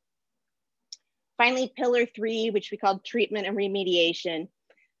 And finally, pillar 3, which we call treatment and remediation,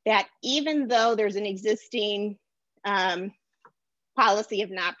 that even though there's an existing policy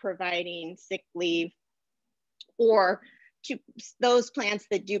of not providing sick leave, or to those plans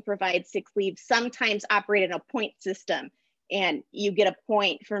that do provide sick leave sometimes operate in a point system, and you get a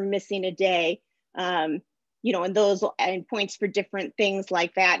point for missing a day, you know, and those and points for different things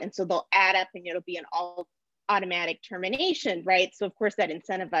like that. And so they'll add up and it'll be an all automatic termination, right? So of course that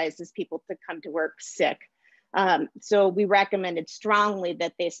incentivizes people to come to work sick. So we recommended strongly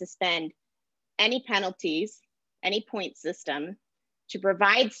that they suspend any penalties, any point system, to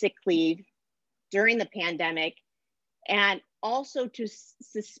provide sick leave during the pandemic, and also to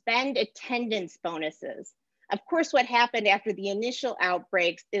suspend attendance bonuses. Of course, what happened after the initial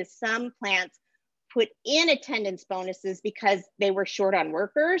outbreaks is some plants put in attendance bonuses because they were short on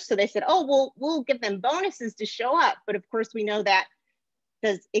workers. So they said, oh, we'll give them bonuses to show up. But of course, we know that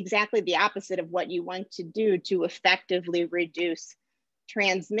does exactly the opposite of what you want to do to effectively reduce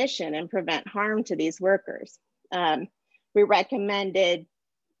transmission and prevent harm to these workers. We recommended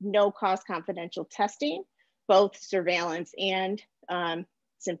no cost confidential testing, both surveillance and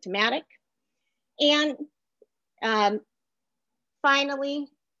symptomatic. And finally,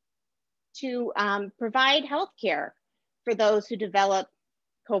 to provide healthcare for those who develop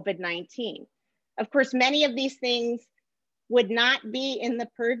COVID-19. Of course, many of these things would not be in the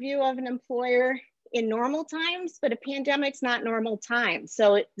purview of an employer in normal times, but a pandemic's not normal times.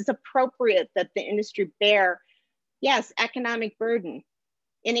 So it's appropriate that the industry bear, yes, economic burden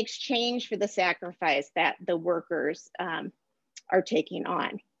in exchange for the sacrifice that the workers are taking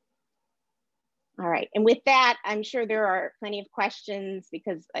on. All right, and with that, I'm sure there are plenty of questions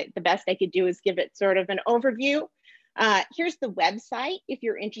because the best I could do is give it sort of an overview. Here's the website if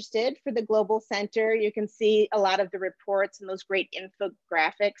you're interested for the Global Center. You can see a lot of the reports and those great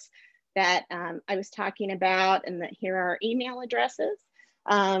infographics that I was talking about, and that here are our email addresses.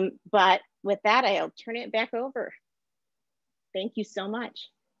 But with that, I'll turn it back over. Thank you so much.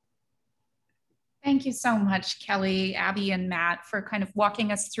 Thank you so much, Kelly, Abby, and Matt, for kind of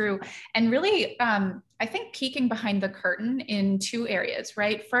walking us through and really, I think, peeking behind the curtain in 2 areas,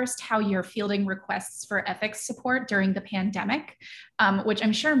 right? First, how you're fielding requests for ethics support during the pandemic, which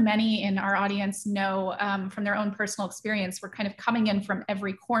I'm sure many in our audience know from their own personal experience. We're kind of coming in from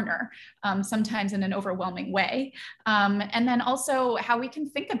every corner, sometimes in an overwhelming way. And then also how we can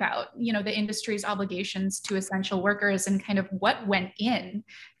think about, you know, the industry's obligations to essential workers and kind of what went in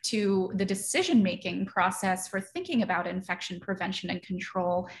to the decision-making process for thinking about infection prevention and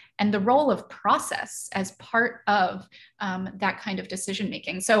control, and the role of process as part of that kind of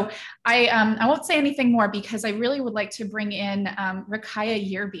decision-making. So I won't say anything more because I really would like to bring in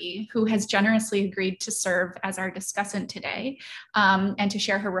Rakaya Yerby, who has generously agreed to serve as our discussant today and to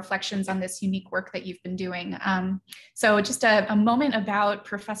share her reflections on this unique work that you've been doing. So just a moment about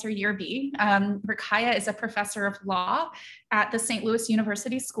Professor Yerby. Rakaya is a professor of law at the St. Louis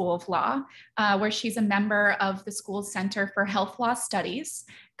University School of Law, where she's a member of the school's Center for Health Law Studies,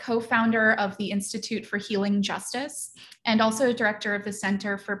 co-founder of the Institute for Healing Justice, and also director of the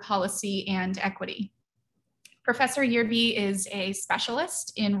Center for Policy and Equity. Professor Yerby is a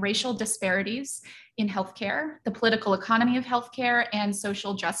specialist in racial disparities in healthcare, the political economy of healthcare, and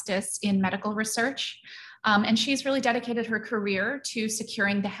social justice in medical research. And she's really dedicated her career to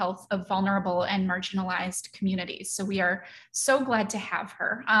securing the health of vulnerable and marginalized communities. So we are so glad to have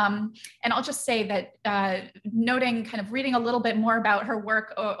her. And I'll just say that noting, kind of reading a little bit more about her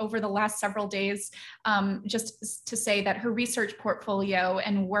work over the last several days, just to say that her research portfolio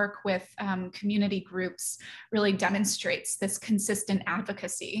and work with community groups really demonstrates this consistent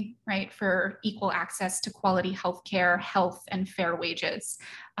advocacy, right, for equal access to quality healthcare, health, and fair wages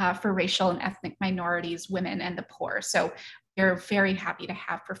for racial and ethnic minorities, women, and the poor. So we're very happy to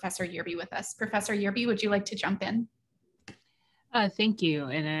have Professor Yerby with us. Professor Yerby, would you like to jump in? Thank you.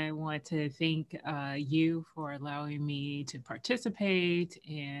 And I want to thank you for allowing me to participate,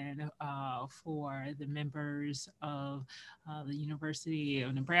 and for the members of the University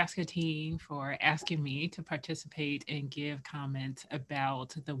of Nebraska team for asking me to participate and give comments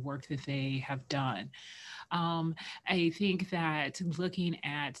about the work that they have done. I think that looking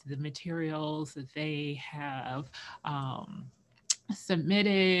at the materials that they have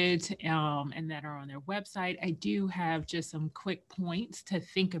submitted and that are on their website. I do have just some quick points to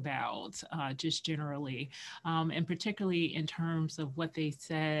think about just generally, and particularly in terms of what they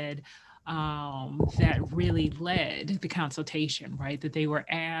said that really led the consultation, right? That they were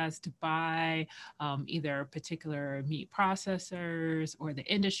asked by either particular meat processors or the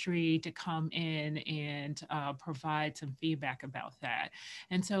industry to come in and provide some feedback about that.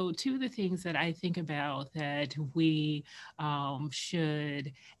 And so two of the things that I think about that we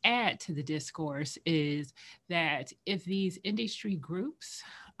should add to the discourse is that if these industry groups,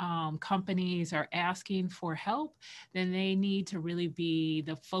 companies are asking for help, then they need to really be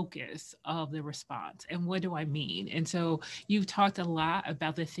the focus of the response. And what do I mean? And so you've talked a lot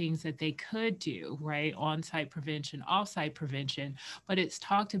about the things that they could do, right? On-site prevention, off-site prevention, but it's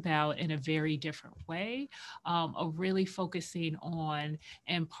talked about in a very different way of really focusing on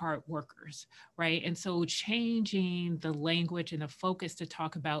and part workers, right? And so changing the language and the focus to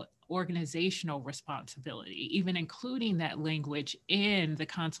talk about organizational responsibility, even including that language in the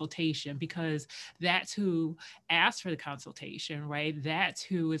consultation, because that's who asked for the consultation, right? That's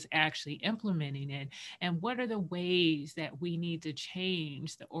who is actually implementing it. And what are the ways that we need to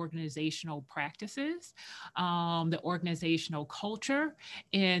change the organizational practices, the organizational culture,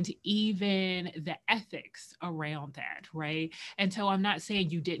 and even the ethics around that, right? And so I'm not saying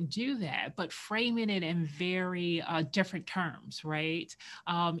you didn't do that, but framing it in very different terms, right?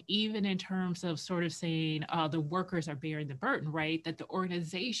 Even in terms of sort of saying the workers are bearing the burden, right? That the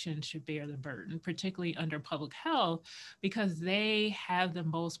organization should bear the burden, particularly under public health, because they have the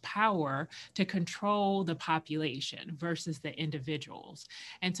most power to control the population versus the individuals.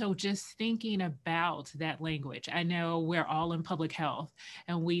 And so just thinking about that language, I know we're all in public health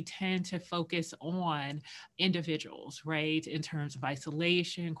and we tend to focus on individuals, right? In terms of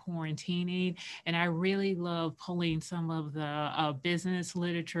isolation, quarantining. And I really love pulling some of the business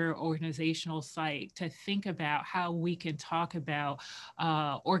literature, organizational psych to think about how we can talk about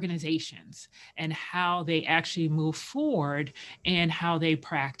organizations and how they actually move forward and how they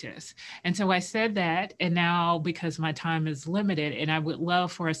practice. And so I said that, and now because my time is limited and I would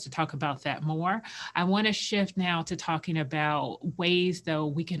love for us to talk about that more, I want to shift now to talking about ways though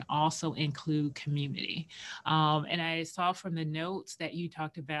we can also include community. And I saw from the notes that you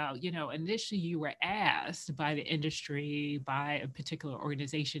talked about, you know, initially you were asked by the industry, by a particular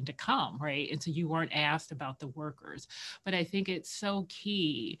organization to come, right? And so you weren't asked about the workers. But I think it's so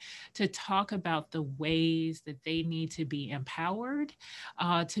key to talk about the ways that they need to be empowered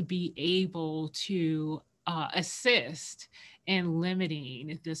to be able to assist in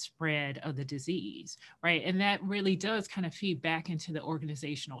limiting the spread of the disease, right? And that really does kind of feed back into the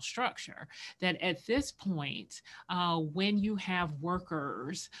organizational structure that at this point, when you have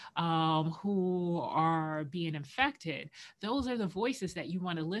workers who are being infected, those are the voices that you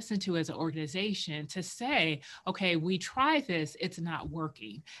want to listen to as an organization to say, okay, we tried this, it's not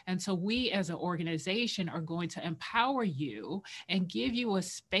working. And so we as an organization are going to empower you and give you a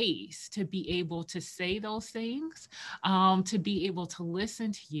space to be able to say those things, to be able to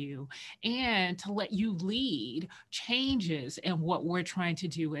listen to you and to let you lead changes in what we're trying to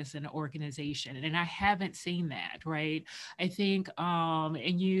do as an organization. And I haven't seen that, right? I think, I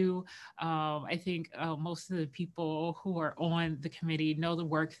think most of the people who are on the committee know the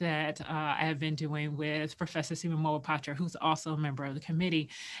work that I have been doing with Professor Seema Mohapatra, who's also a member of the committee.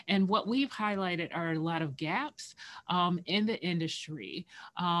 And what we've highlighted are a lot of gaps in the industry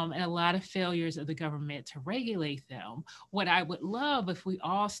and a lot of failures of the government to regulate them. What I would love if we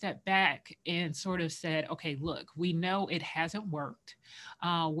all step back and sort of said, okay, look, we know it hasn't worked.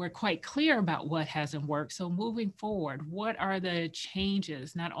 We're quite clear about what hasn't worked. So moving forward, what are the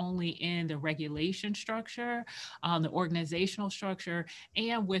changes, not only in the regulation structure, the organizational structure,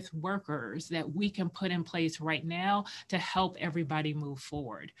 and with workers that we can put in place right now to help everybody move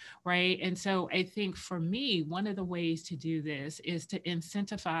forward, right? And so I think for me, one of the ways to do this is to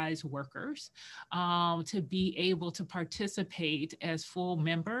incentivize workers to be able to participate as full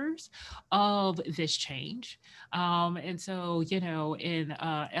members of this change. And so, you know, in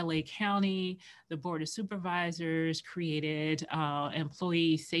LA County, the Board of Supervisors created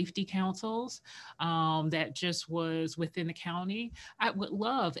employee safety councils that just was within the county. I would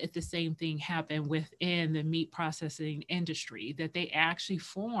love if the same thing happened within the meat processing industry, that they actually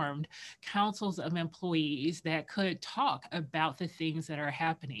formed councils of employees that could talk about the things that are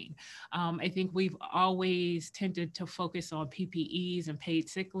happening. I think we've always tended to focus on PPEs and paid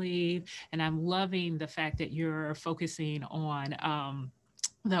sick leave, and I'm loving the fact that you're focusing on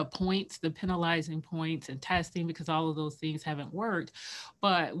the points, the penalizing points and testing, because all of those things haven't worked.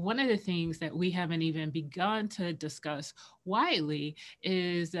 But one of the things that we haven't even begun to discuss widely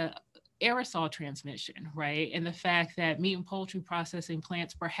is aerosol transmission, right? And the fact that meat and poultry processing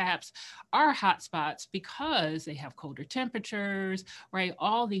plants perhaps are hotspots because they have colder temperatures, right?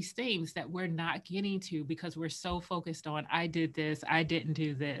 All these things that we're not getting to because we're so focused on, I did this, I didn't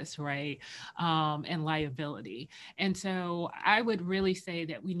do this, right? And liability. And so I would really say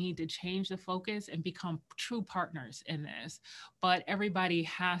that we need to change the focus and become true partners in this. But everybody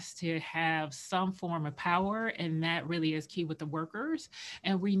has to have some form of power, and that really is key with the workers.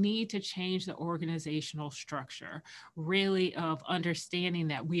 And we need to change the organizational structure, really, of understanding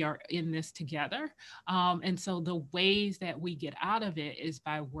that we are in this together. And so the ways that we get out of it is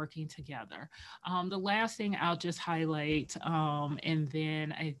by working together. The last thing I'll just highlight, and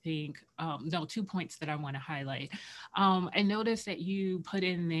then I think, no, 2 points that I want to highlight. I noticed that you put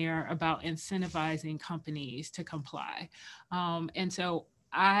in there about incentivizing companies to comply. And so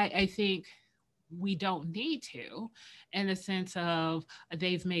I think we don't need to, in the sense of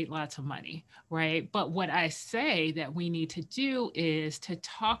they've made lots of money, right? But what I say that we need to do is to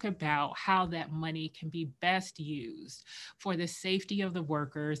talk about how that money can be best used for the safety of the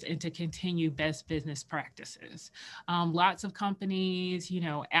workers and to continue best business practices. Lots of companies,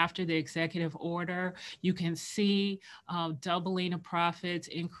 after the executive order, you can see doubling of profits,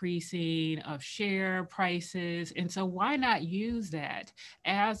 increasing of share prices. And so why not use that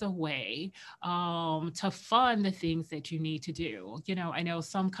as a way to fund the things that you need to do? I know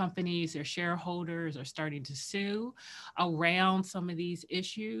some companies, their shareholders are starting to sue around some of these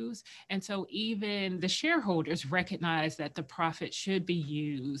issues. And so even the shareholders recognize that the profit should be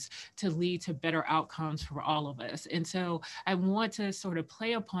used to lead to better outcomes for all of us. And so I want to sort of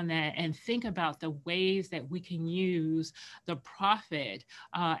play upon that and think about the ways that we can use the profit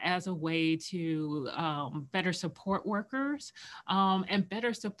as a way to better support workers and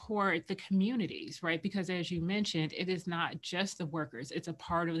better support the communities, right? Because as you mentioned, it is not just the workers, it's a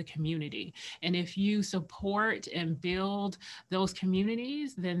part of the community. And if you support and build those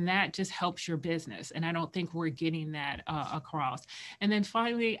communities, then that just helps your business. And I don't think we're getting that across. And then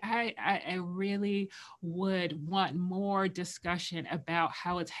finally, I really would want more discussion about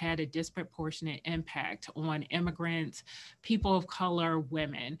how it's had a disproportionate impact on immigrants, people of color,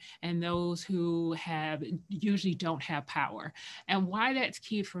 women, and those who usually don't have power. And why that's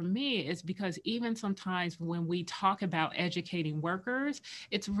key for me is because even sometimes when we talk about educating workers,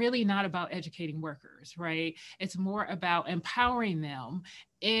 it's really not about educating workers, right? It's more about empowering them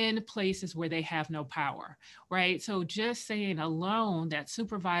in places where they have no power, right? So just saying alone that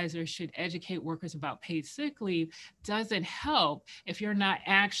supervisors should educate workers about paid sick leave doesn't help if you're not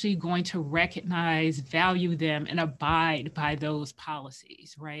actually going to recognize, value them, and abide by those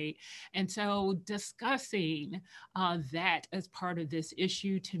policies, right? And so discussing that as part of this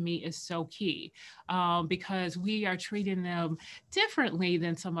issue to me is so key because we are treating them differently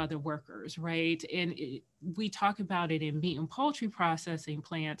than some other workers, right? And we talk about it in meat and poultry processing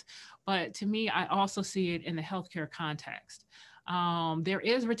plants, but to me, I also see it in the healthcare context. There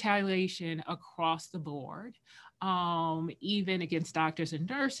is retaliation across the board, even against doctors and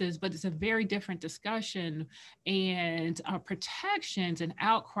nurses, but it's a very different discussion and protections and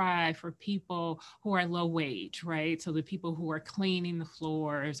outcry for people who are low wage, right? So the people who are cleaning the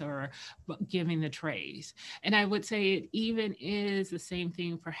floors or giving the trays. And I would say it even is the same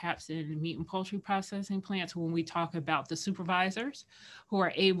thing perhaps in meat and poultry processing plants when we talk about the supervisors who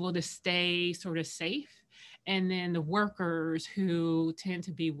are able to stay sort of safe. And then the workers who tend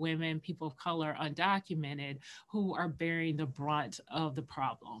to be women, people of color, undocumented, who are bearing the brunt of the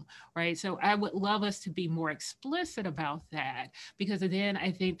problem, right? So I would love us to be more explicit about that, because then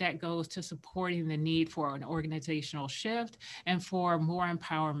I think that goes to supporting the need for an organizational shift and for more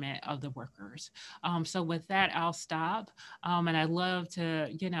empowerment of the workers. So with that, I'll stop. And I'd love to,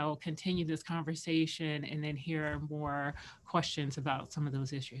 continue this conversation and then hear more questions about some of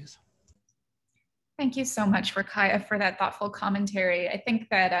those issues. Thank you so much, Rakaya, for that thoughtful commentary. I think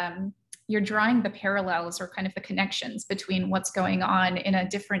that you're drawing the parallels or kind of the connections between what's going on in a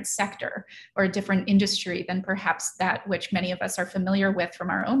different sector or a different industry than perhaps that which many of us are familiar with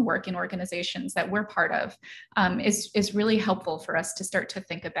from our own work in organizations that we're part of is really helpful for us to start to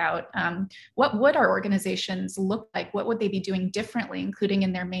think about what would our organizations look like? What would they be doing differently, including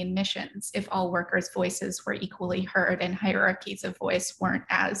in their main missions, if all workers' voices were equally heard and hierarchies of voice weren't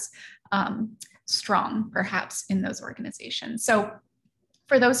as strong, perhaps, in those organizations. So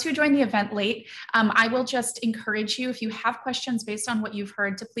For those who joined the event late, I will just encourage you, if you have questions based on what you've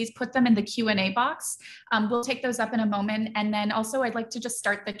heard, to please put them in the Q&A box. We'll take those up in a moment. And then also I'd like to just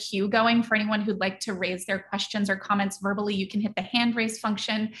start the queue going for anyone who'd like to raise their questions or comments verbally. You can hit the hand raise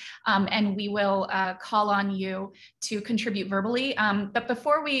function and we will call on you to contribute verbally. But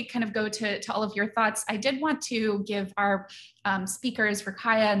before we kind of go to all of your thoughts, I did want to give our speakers,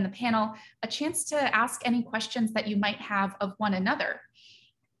 Rakaya and the panel, a chance to ask any questions that you might have of one another.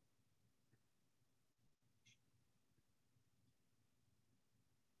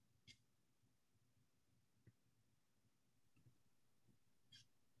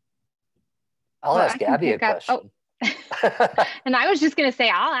 I'll ask Abby a question. And I was just going to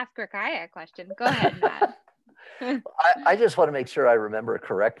say, I'll ask Rakaya a question. Go ahead, Matt. I just want to make sure I remember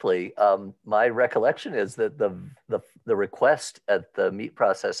correctly. My recollection is that the request at the meat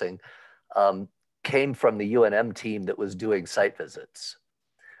processing came from the UNM team that was doing site visits.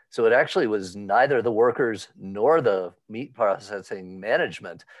 So it actually was neither the workers nor the meat processing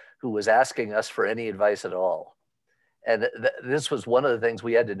management who was asking us for any advice at all. And this was one of the things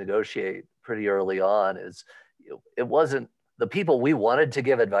we had to negotiate pretty early on. Is it wasn't the people we wanted to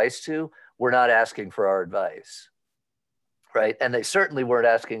give advice to were not asking for our advice, right? And they certainly weren't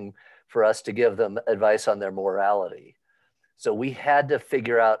asking for us to give them advice on their morality. So we had to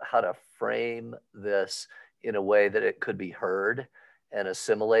figure out how to frame this in a way that it could be heard and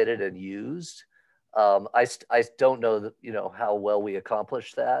assimilated and used. I don't know that, how well we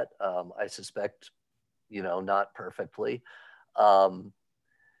accomplished that. I suspect, not perfectly,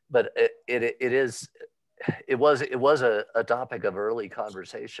 but it was a topic of early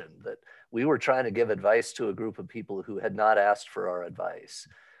conversation that we were trying to give advice to a group of people who had not asked for our advice,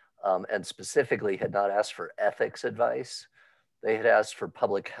 and specifically had not asked for ethics advice. They had asked for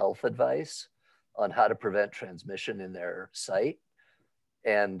public health advice on how to prevent transmission in their site,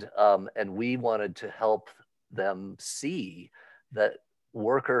 and we wanted to help them see that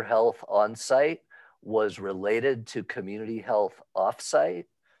worker health on site was related to community health off-site,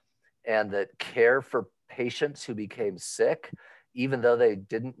 and that care for patients who became sick, even though they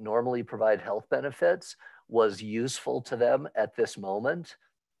didn't normally provide health benefits, was useful to them at this moment.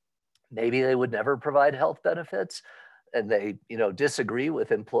 Maybe they would never provide health benefits and they, disagree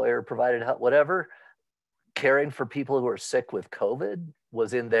with employer provided health, whatever. Caring for people who are sick with COVID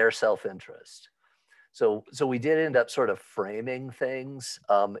was in their self-interest. So we did end up sort of framing things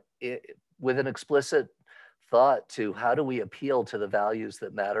with an explicit thought to how do we appeal to the values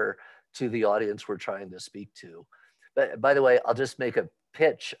that matter to the audience we're trying to speak to. But by the way, I'll just make a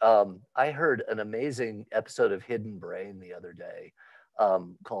pitch. I heard an amazing episode of Hidden Brain the other day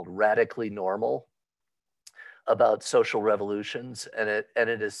called Radically Normal, about social revolutions, and it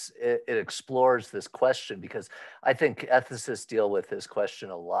explores this question, because I think ethicists deal with this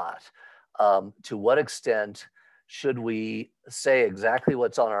question a lot. To what extent should we say exactly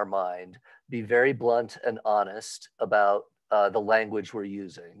what's on our mind, be very blunt and honest about the language we're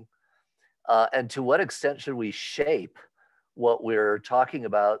using, and to what extent should we shape what we're talking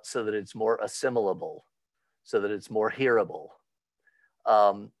about so that it's more assimilable, so that it's more hearable?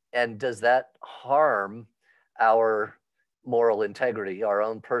 And does that harm our moral integrity, our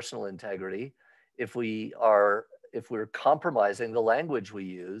own personal integrity, if we're compromising the language we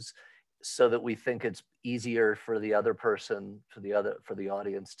use so that we think it's easier for the other person, for the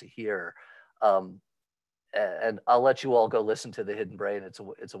audience to hear? And I'll let you all go listen to the Hidden Brain. It's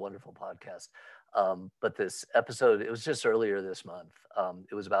a wonderful podcast. But this episode, it was just earlier this month.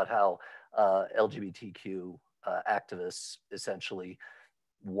 It was about how LGBTQ activists essentially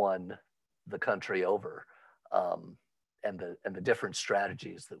won the country over, and the different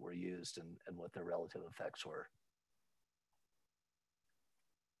strategies that were used and what their relative effects were.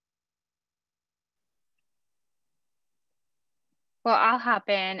 Well, I'll hop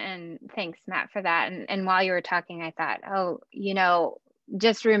in, and thanks, Matt, for that. And while you were talking, I thought,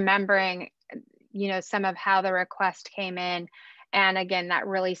 just remembering, some of how the request came in. And again, that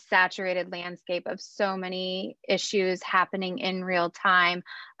really saturated landscape of so many issues happening in real time.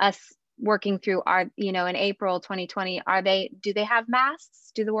 Us working through our, in April 2020, do they have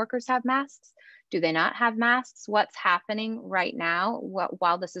masks? Do the workers have masks? Do they not have masks? What's happening right now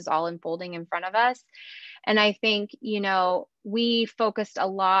while this is all unfolding in front of us? And I think, we focused a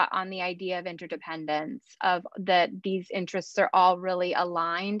lot on the idea of interdependence, of that these interests are all really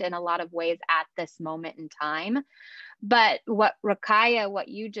aligned in a lot of ways at this moment in time. But what Rakaya, what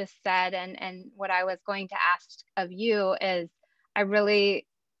you just said, and what I was going to ask of you is, I really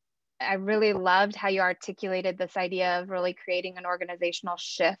loved how you articulated this idea of really creating an organizational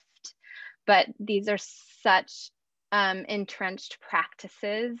shift. But these are such entrenched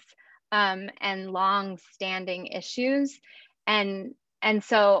practices and long-standing issues. And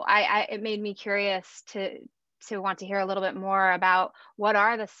so it made me curious to want to hear a little bit more about what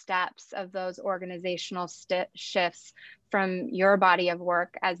are the steps of those organizational shifts from your body of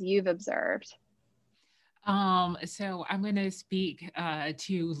work as you've observed. So I'm going to speak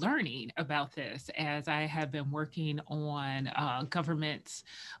to learning about this, as I have been working on governments,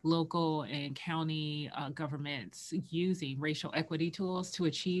 local and county governments using racial equity tools to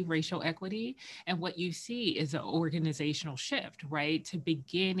achieve racial equity. And what you see is an organizational shift, right? To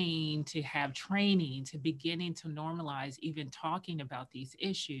beginning to have training, to beginning to normalize even talking about these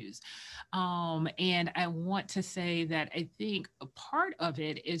issues. And I want to say that I think a part of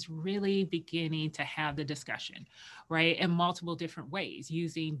it is really beginning to have the discussion, right? In multiple different ways,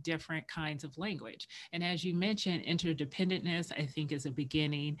 using different kinds of language. And as you mentioned, interdependentness, I think, is a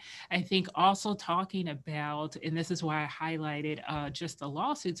beginning. I think also talking about, and this is why I highlighted just the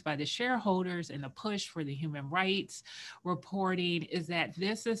lawsuits by the shareholders and the push for the human rights reporting, is that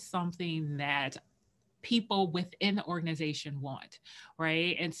this is something that people within the organization want,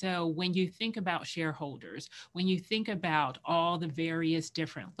 right? And so when you think about shareholders, when you think about all the various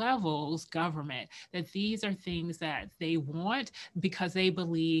different levels, government, that these are things that they want because they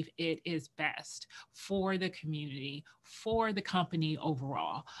believe it is best for the community, for the company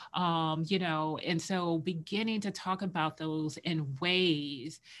overall. And so beginning to talk about those in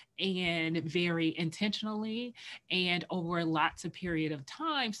ways and very intentionally and over lots of period of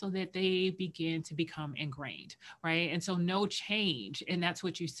time so that they begin to become ingrained, right? And so no change, and that's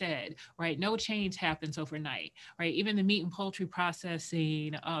what you said, right? No change happens overnight, right? Even the meat and poultry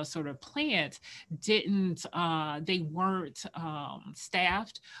processing sort of plants they weren't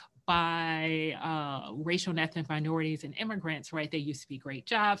staffed by racial and ethnic minorities and immigrants, right? They used to be great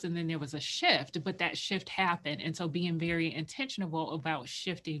jobs, and then there was a shift, but that shift happened. And so being very intentional about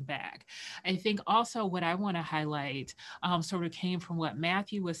shifting back. I think also what I want to highlight sort of came from what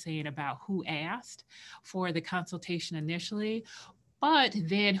Matthew was saying about who asked for the consultation initially. But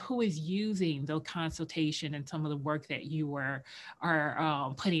then who is using the consultation and some of the work that you are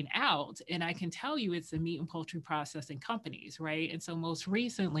putting out? And I can tell you it's the meat and poultry processing companies, right? And so most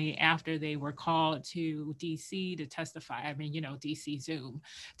recently, after they were called to DC to testify, DC Zoom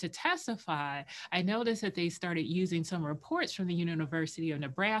to testify, I noticed that they started using some reports from the University of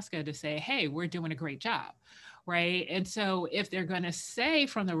Nebraska to say, hey, we're doing a great job. Right. And so if they're going to say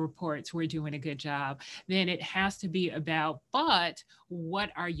from the reports, we're doing a good job, then it has to be about, but what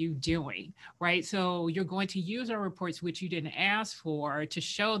are you doing? Right. So you're going to use our reports, which you didn't ask for, to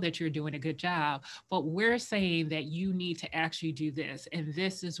show that you're doing a good job. But we're saying that you need to actually do this. And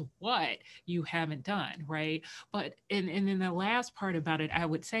this is what you haven't done. Right. But and then the last part about it, I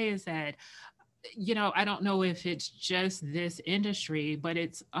would say, is that I don't know if it's just this industry, but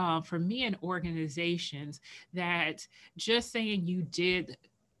it's for me in organizations that just saying you did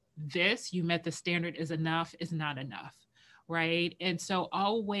this, you met the standard is not enough. Right. And so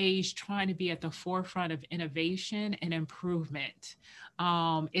always trying to be at the forefront of innovation and improvement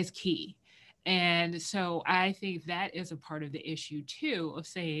is key. And so I think that is a part of the issue too, of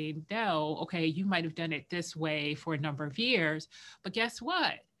saying, no, okay, you might have done it this way for a number of years, but guess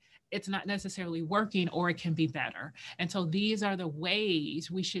what? It's not necessarily working, or it can be better. And so these are the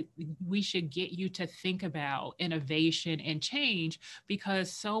ways we should get you to think about innovation and change, because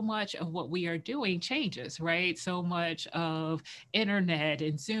so much of what we are doing changes, right? So much of internet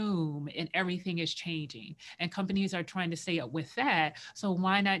and Zoom and everything is changing, and companies are trying to stay up with that. So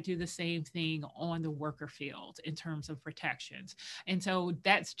why not do the same thing on the worker field in terms of protections? And so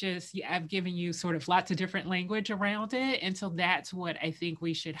that's just, I've given you sort of lots of different language around it. And so that's what I think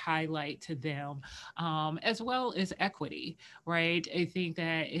we should highlight to them, as well as equity, right? I think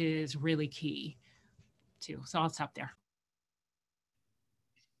that is really key too. So I'll stop there.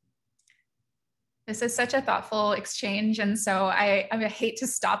 This is such a thoughtful exchange. And so I hate to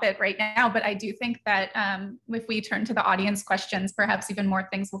stop it right now, but I do think that if we turn to the audience questions, perhaps even more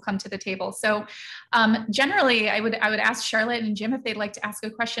things will come to the table. So generally, I would ask Charlotte and Jim if they'd like to ask a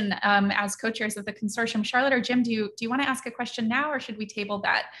question as co-chairs of the consortium. Charlotte or Jim, do you want to ask a question now, or should we table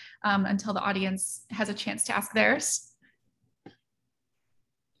that until the audience has a chance to ask theirs?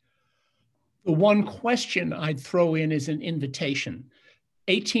 The one question I'd throw in is an invitation.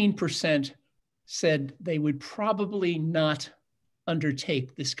 18% said they would probably not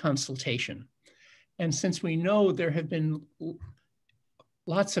undertake this consultation. And since we know there have been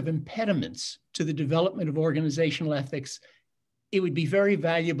lots of impediments to the development of organizational ethics, it would be very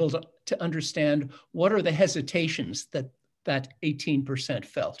valuable to understand what are the hesitations that 18%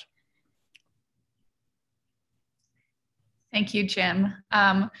 felt. Thank you, Jim.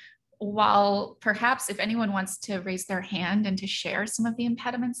 While perhaps if anyone wants to raise their hand and to share some of the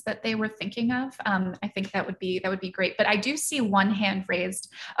impediments that they were thinking of, I think that would be great. But I do see one hand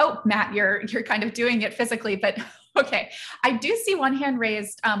raised. Oh, Matt, you're kind of doing it physically, but okay. I do see one hand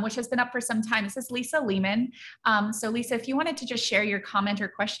raised, which has been up for some time. This is Lisa Lehman. So Lisa, if you wanted to just share your comment or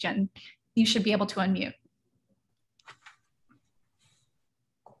question, you should be able to unmute.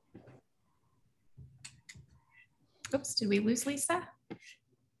 Oops, did we lose Lisa?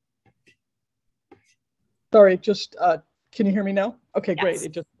 Sorry, just can you hear me now? Okay, Yes. great.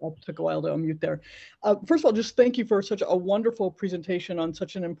 It just took a while to unmute there. First of all, just thank you for such a wonderful presentation on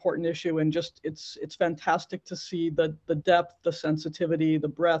such an important issue, and just it's fantastic to see the depth, the sensitivity, the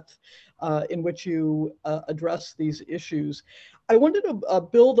breadth in which you address these issues. I wanted to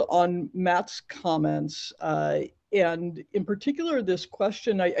build on Matt's comments. And in particular, this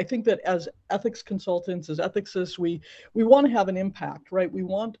question, I think that as ethics consultants, as ethicists, we want to have an impact, right? We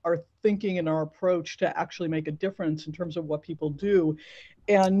want our thinking and our approach to actually make a difference in terms of what people do.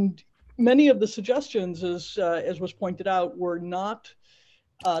 And many of the suggestions, as was pointed out, were not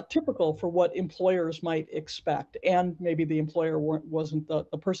typical for what employers might expect. And maybe the employer wasn't the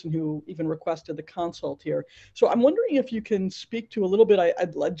person who even requested the consult here. So I'm wondering if you can speak to a little bit,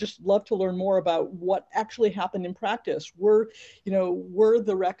 I'd just love to learn more about what actually happened in practice. How were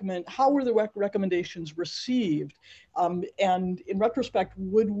the recommendations received? And in retrospect,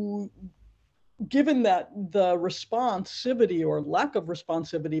 given that the responsivity or lack of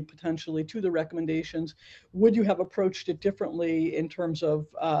responsivity potentially to the recommendations, would you have approached it differently in terms of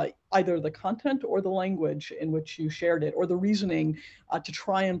either the content or the language in which you shared it, or the reasoning to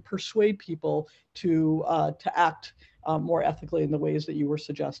try and persuade people to act more ethically in the ways that you were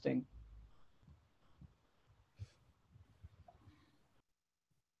suggesting?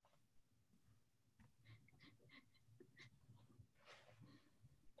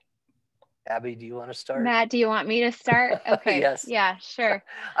 Abby, do you want to start? Matt, do you want me to start? Okay. Yes. Yeah, sure.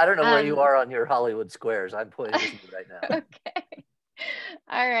 I don't know where you are on your Hollywood squares. I'm pointing to you right now. Okay.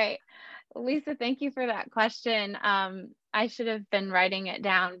 All right. Lisa, thank you for that question. I should have been writing it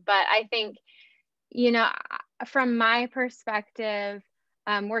down, but I think, from my perspective,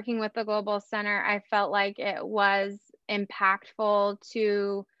 working with the Global Center, I felt like it was impactful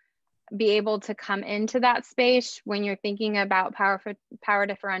to be able to come into that space when you're thinking about power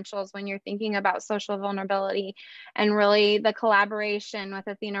differentials, when you're thinking about social vulnerability, and really the collaboration with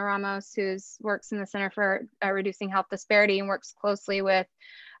Athena Ramos, who works in the Center for Reducing Health Disparity and works closely with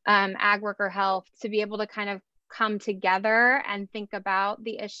ag worker health, to be able to kind of come together and think about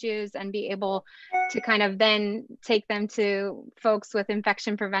the issues and be able to kind of then take them to folks with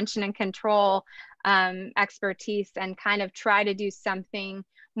infection prevention and control expertise and kind of try to do something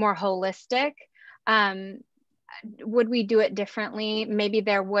more holistic. Would we do it differently? Maybe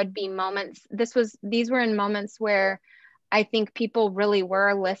there would be moments. These were in moments where I think people really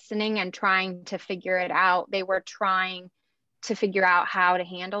were listening and trying to figure it out. They were trying to figure out how to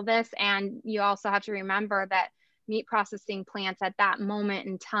handle this. And you also have to remember that meat processing plants at that moment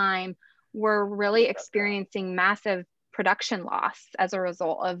in time were really experiencing massive production loss as a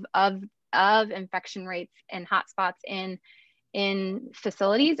result of infection rates and hotspots in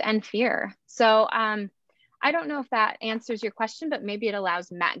facilities and fear. So I don't know if that answers your question, but maybe it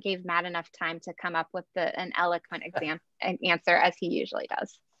gave Matt enough time to come up with an eloquent answer, as he usually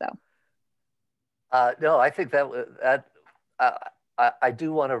does. So no, I think that I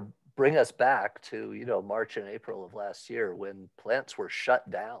do want to bring us back to March and April of last year when plants were shut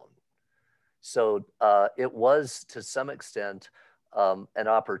down. So it was to some extent an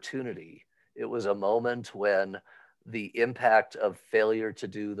opportunity. It was a moment when the impact of failure to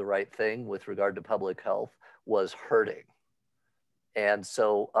do the right thing with regard to public health was hurting. And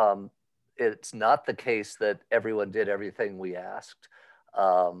so it's not the case that everyone did everything we asked.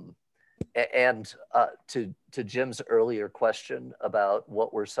 And to Jim's earlier question about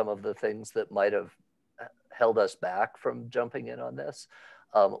what were some of the things that might have held us back from jumping in on this,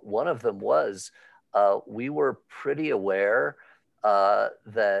 one of them was we were pretty aware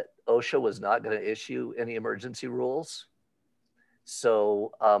that OSHA was not going to issue any emergency rules.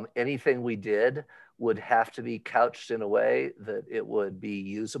 So anything we did would have to be couched in a way that it would be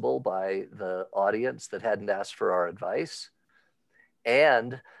usable by the audience that hadn't asked for our advice.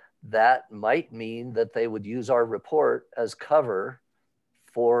 And that might mean that they would use our report as cover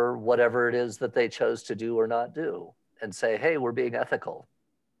for whatever it is that they chose to do or not do, and say, hey, we're being ethical.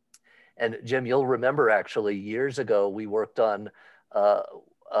 And Jim, you'll remember actually years ago, we worked on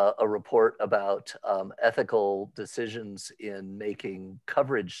a report about ethical decisions in making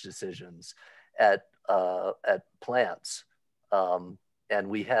coverage decisions at plants And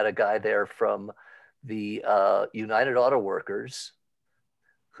we had a guy there from the United Auto Workers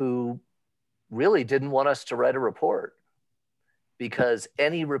who really didn't want us to write a report, because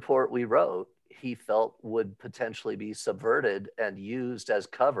any report we wrote, he felt would potentially be subverted and used as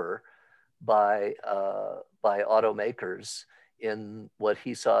cover by automakers in what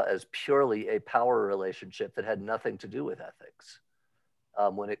he saw as purely a power relationship that had nothing to do with ethics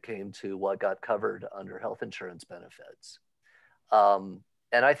when it came to what got covered under health insurance benefits.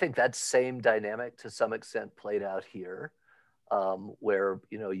 And I think that same dynamic to some extent played out here, where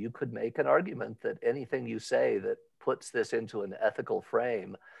you could make an argument that anything you say that puts this into an ethical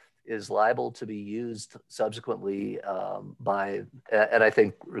frame is liable to be used subsequently by, and I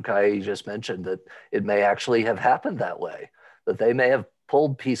think Rukai just mentioned that it may actually have happened that way, that they may have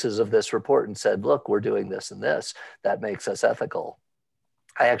pulled pieces of this report and said, look, we're doing this and this, that makes us ethical.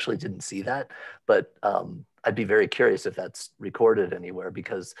 I actually didn't see that, but I'd be very curious if that's recorded anywhere,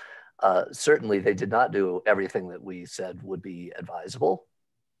 because certainly they did not do everything that we said would be advisable.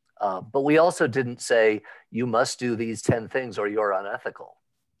 But we also didn't say, you must do these 10 things or you're unethical,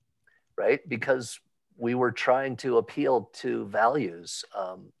 right? Because we were trying to appeal to values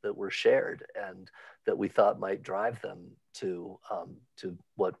that were shared and that we thought might drive them to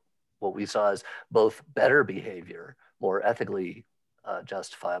what we saw as both better behavior, more ethically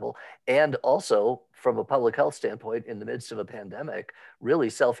justifiable, and also from a public health standpoint, in the midst of a pandemic, really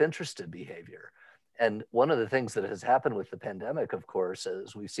self-interested behavior. And one of the things that has happened with the pandemic, of course,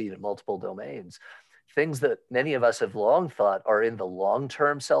 as we've seen in multiple domains, things that many of us have long thought are in the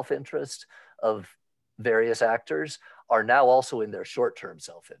long-term self-interest of various actors are now also in their short-term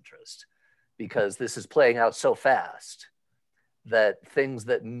self-interest, because this is playing out so fast that things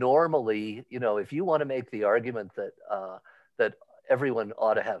that normally, if you want to make the argument that that everyone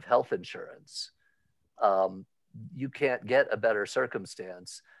ought to have health insurance, you can't get a better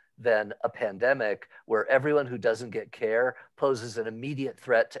circumstance than a pandemic where everyone who doesn't get care poses an immediate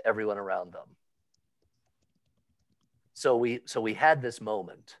threat to everyone around them. So we had this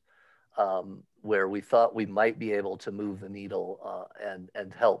moment where we thought we might be able to move the needle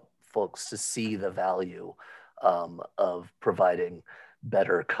and help folks to see the value of providing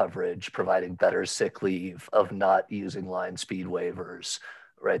better coverage, providing better sick leave, of not using line speed waivers,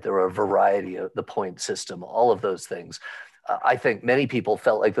 right? There were a variety of the point system, all of those things. I think many people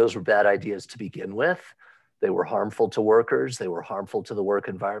felt like those were bad ideas to begin with. They were harmful to workers. They were harmful to the work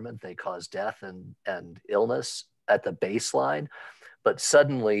environment. They caused death and illness at the baseline. But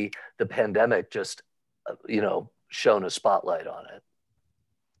suddenly the pandemic just, shone a spotlight on it.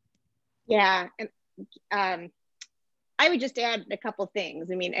 Yeah, and I would just add a couple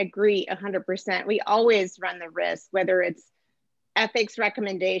things. I mean, agree 100%. We always run the risk, whether it's ethics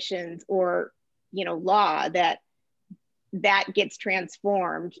recommendations or, law, that gets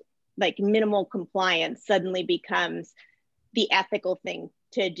transformed, like minimal compliance suddenly becomes the ethical thing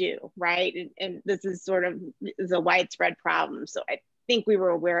to do, right? And this is a widespread problem. So I think we were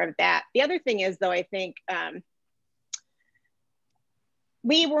aware of that. The other thing is, though, I think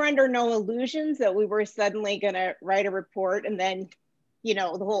we were under no illusions that we were suddenly going to write a report and then, the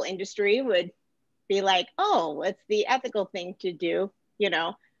whole industry would be like, oh, it's the ethical thing to do,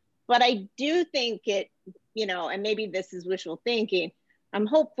 But I do think it, and maybe this is wishful thinking, I'm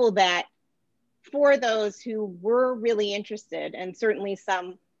hopeful that for those who were really interested, and certainly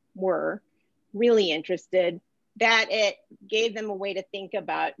some were really interested, that it gave them a way to think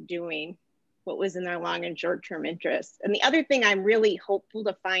about doing what was in their long and short-term interests. And the other thing I'm really hopeful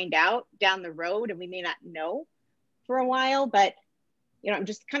to find out down the road, and we may not know for a while, but I'm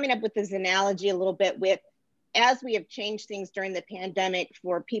just coming up with this analogy a little bit with, as we have changed things during the pandemic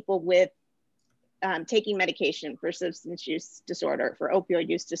for people with taking medication for substance use disorder, for opioid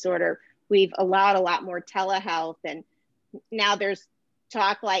use disorder, we've allowed a lot more telehealth. And now there's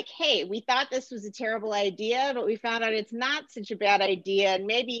talk like, hey, we thought this was a terrible idea, but we found out it's not such a bad idea. And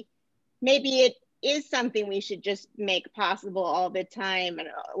maybe it is something we should just make possible all the time. And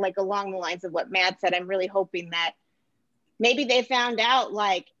like along the lines of what Matt said, I'm really hoping that maybe they found out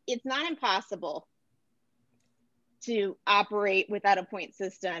like it's not impossible to operate without a point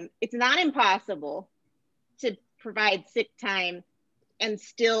system. It's not impossible to provide sick time and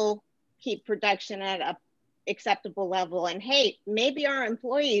still keep production at an acceptable level. And hey, maybe our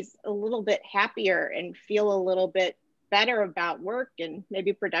employees a little bit happier and feel a little bit better about work, and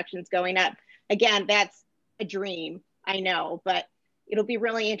maybe production's going up. Again, that's a dream, I know, but it'll be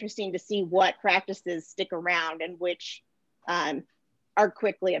really interesting to see what practices stick around and which are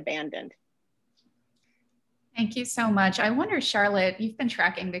quickly abandoned. Thank you so much. I wonder, Charlotte, you've been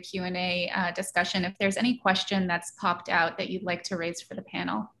tracking the Q&A discussion, if there's any question that's popped out that you'd like to raise for the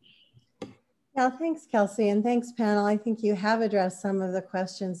panel. Yeah, thanks, Kelsey, and thanks, panel. I think you have addressed some of the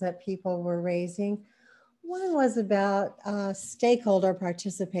questions that people were raising. One was about stakeholder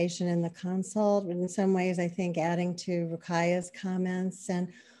participation in the consult, in some ways, I think, adding to Rukaya's comments, and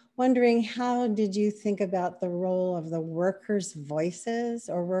wondering how did you think about the role of the workers' voices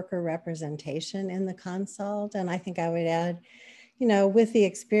or worker representation in the consult? And I think I would add, you know, with the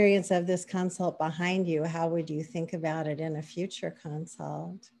experience of this consult behind you, how would you think about it in a future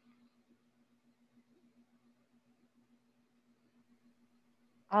consult?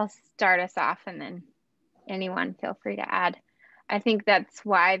 I'll start us off and then anyone feel free to add. I think that's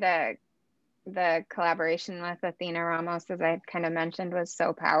why the collaboration with Athena Ramos, as I kind of mentioned, was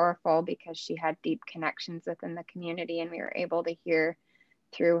so powerful, because she had deep connections within the community, and we were able to hear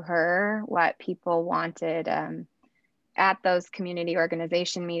through her what people wanted. At those community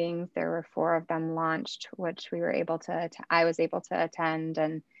organization meetings, there were 4 of them launched, which we were able to, I was able to attend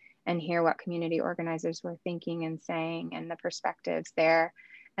and hear what community organizers were thinking and saying and the perspectives there.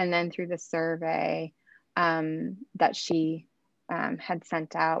 And then through the survey that she had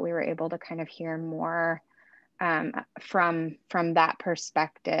sent out, we were able to kind of hear more from that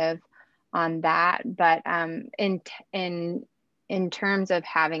perspective on that. But in terms of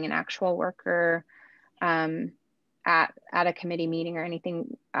having an actual worker at a committee meeting or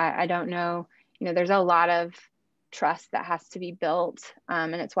anything, I don't know. You know, there's a lot of trust that has to be built,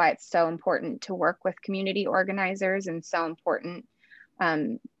 and it's why it's so important to work with community organizers, and so important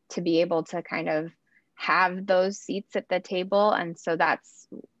to be able to kind of have those seats at the table. And so that's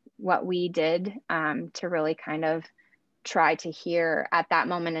what we did to really kind of try to hear at that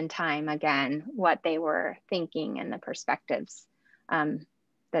moment in time, again, what they were thinking and the perspectives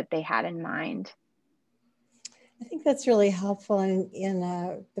that they had in mind. I think that's really helpful. And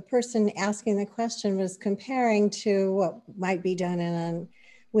the person asking the question was comparing to what might be done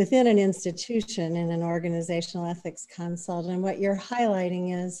within an institution in an organizational ethics consult. And what you're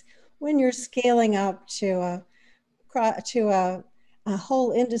highlighting is when you're scaling up to a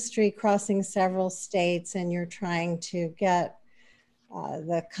whole industry crossing several states, and you're trying to get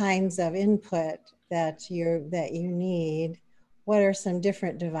the kinds of input that you need, what are some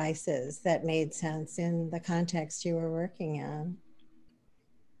different devices that made sense in the context you were working in?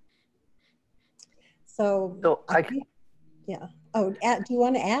 So yeah. Oh, do you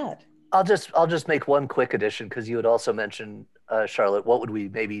want to add? I'll just make one quick addition, because you had also mentioned, Charlotte, what would we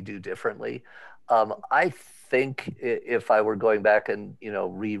maybe do differently? I think if I were going back and, you know,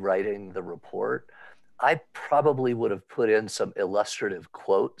 rewriting the report, I probably would have put in some illustrative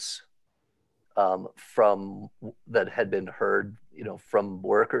quotes from that had been heard, you know, from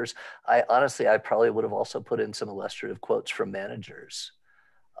workers. I probably would have also put in some illustrative quotes from managers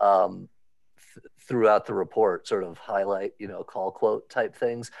throughout the report, sort of highlight, you know, call quote type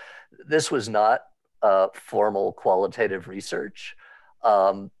things. This was not formal qualitative research,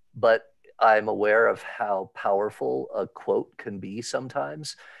 but I'm aware of how powerful a quote can be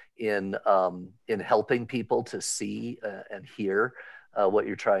sometimes in helping people to see and hear what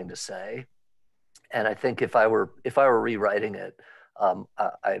you're trying to say. And I think if I were rewriting it,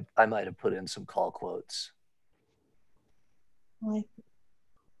 I might have put in some call quotes.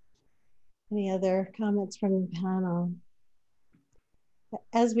 Any other comments from the panel?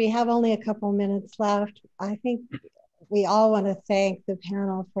 As we have only a couple minutes left, I think we all want to thank the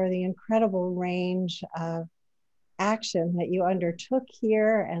panel for the incredible range of action that you undertook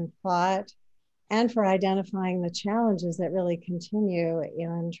here and thought, and for identifying the challenges that really continue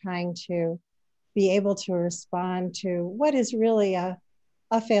in trying to be able to respond to what is really a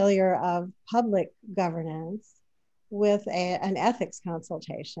failure of public governance with an ethics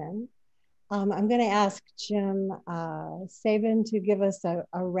consultation. I'm going to ask Jim Sabin to give us a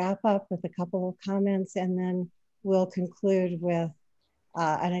wrap up with a couple of comments, and then we'll conclude with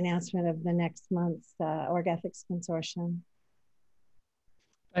an announcement of the next month's Ethics Consortium.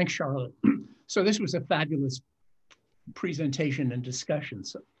 Thanks, Charlotte. So this was a fabulous presentation and discussion.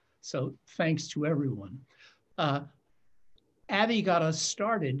 So thanks to everyone. Abby got us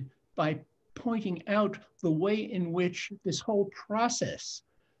started by pointing out the way in which this whole process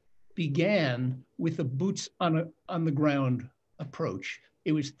began with a boots on the ground approach.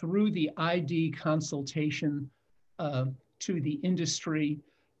 It was through the ID consultation to the industry.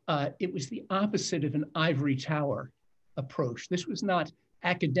 It was the opposite of an ivory tower approach. This was not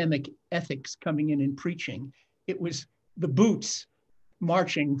academic ethics coming in and preaching. It was the boots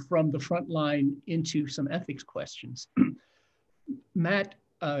marching from the front line into some ethics questions. Matt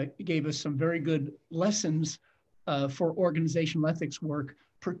gave us some very good lessons for organizational ethics work,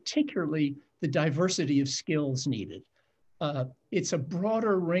 particularly the diversity of skills needed. It's a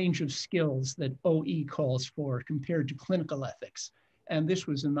broader range of skills that OE calls for compared to clinical ethics. And this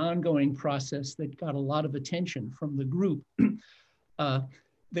was an ongoing process that got a lot of attention from the group.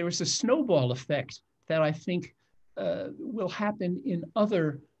 There was a snowball effect that I think will happen in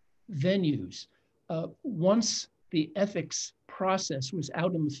other venues. Once the ethics process was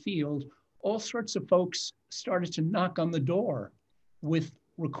out in the field, all sorts of folks started to knock on the door with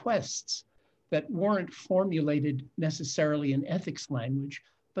requests that weren't formulated necessarily in ethics language,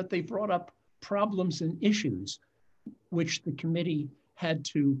 but they brought up problems and issues which the committee had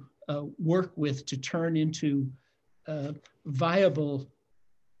to work with to turn into viable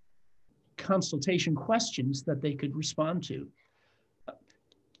consultation questions that they could respond to.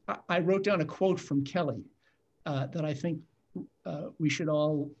 I wrote down a quote from Kelly that I think we should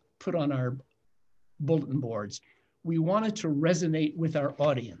all put on our bulletin boards. We wanted to resonate with our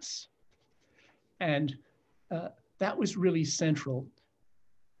audience. And that was really central.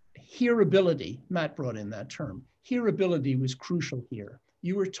 Hearability, Matt brought in that term. Hearability was crucial here.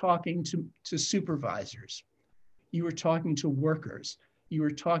 You were talking to supervisors. You were talking to workers. You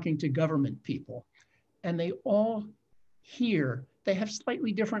were talking to government people. And they all hear, they have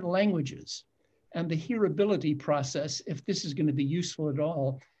slightly different languages. And the hearability process, if this is going to be useful at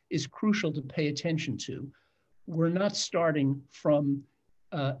all, is crucial to pay attention to. We're not starting from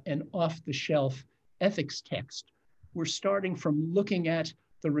an off-the-shelf ethics text. We're starting from looking at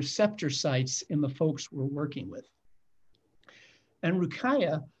the receptor sites in the folks we're working with. And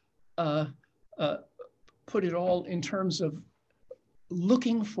Rukaya put it all in terms of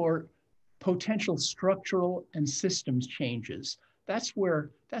looking for potential structural and systems changes. That's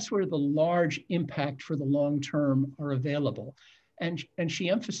where the large impact for the long term are available. And she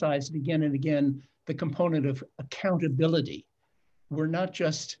emphasized again and again the component of accountability. We're not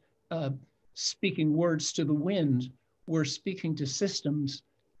just speaking words to the wind, we're speaking to systems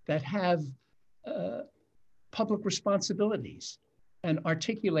that have public responsibilities, and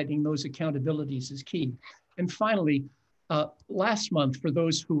articulating those accountabilities is key. And finally, last month, for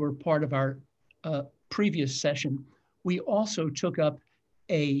those who were part of our previous session, we also took up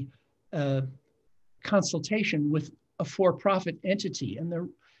a consultation with a for-profit entity, and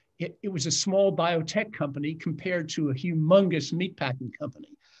it was a small biotech company compared to a humongous meatpacking company.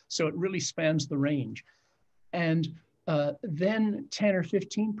 So it really spans the range. And then 10 or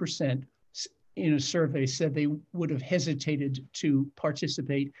 15% in a survey said they would have hesitated to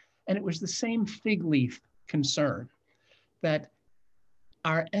participate. And it was the same fig leaf concern that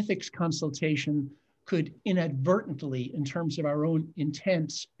our ethics consultation could inadvertently, in terms of our own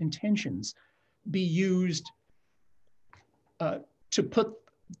intentions, be used to put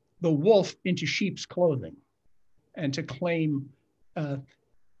the wolf into sheep's clothing and to claim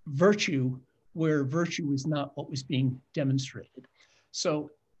virtue where virtue is not what was being demonstrated.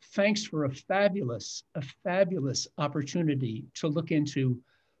 So thanks for a fabulous opportunity to look into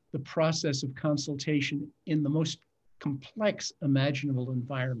the process of consultation in the most complex imaginable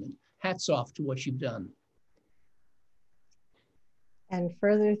environment. Hats off to what you've done. And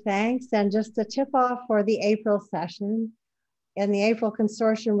further thanks. And just a tip off for the April session. In the April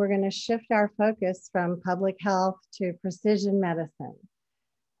consortium, we're going to shift our focus from public health to precision medicine.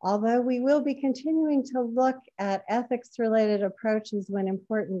 Although we will be continuing to look at ethics-related approaches when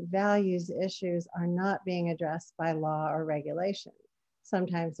important values issues are not being addressed by law or regulation,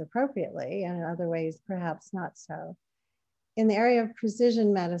 sometimes appropriately, and in other ways, perhaps not so. In the area of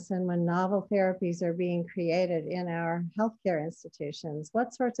precision medicine, when novel therapies are being created in our healthcare institutions,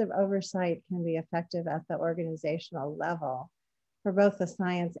 what sorts of oversight can be effective at the organizational level for both the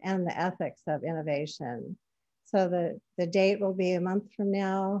science and the ethics of innovation? So the date will be a month from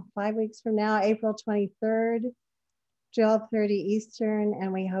now, 5 weeks from now, April 23rd, 12:30 Eastern,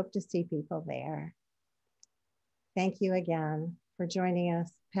 and we hope to see people there. Thank you again for joining us,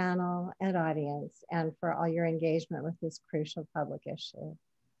 panel and audience, and for all your engagement with this crucial public issue.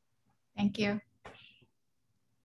 Thank you.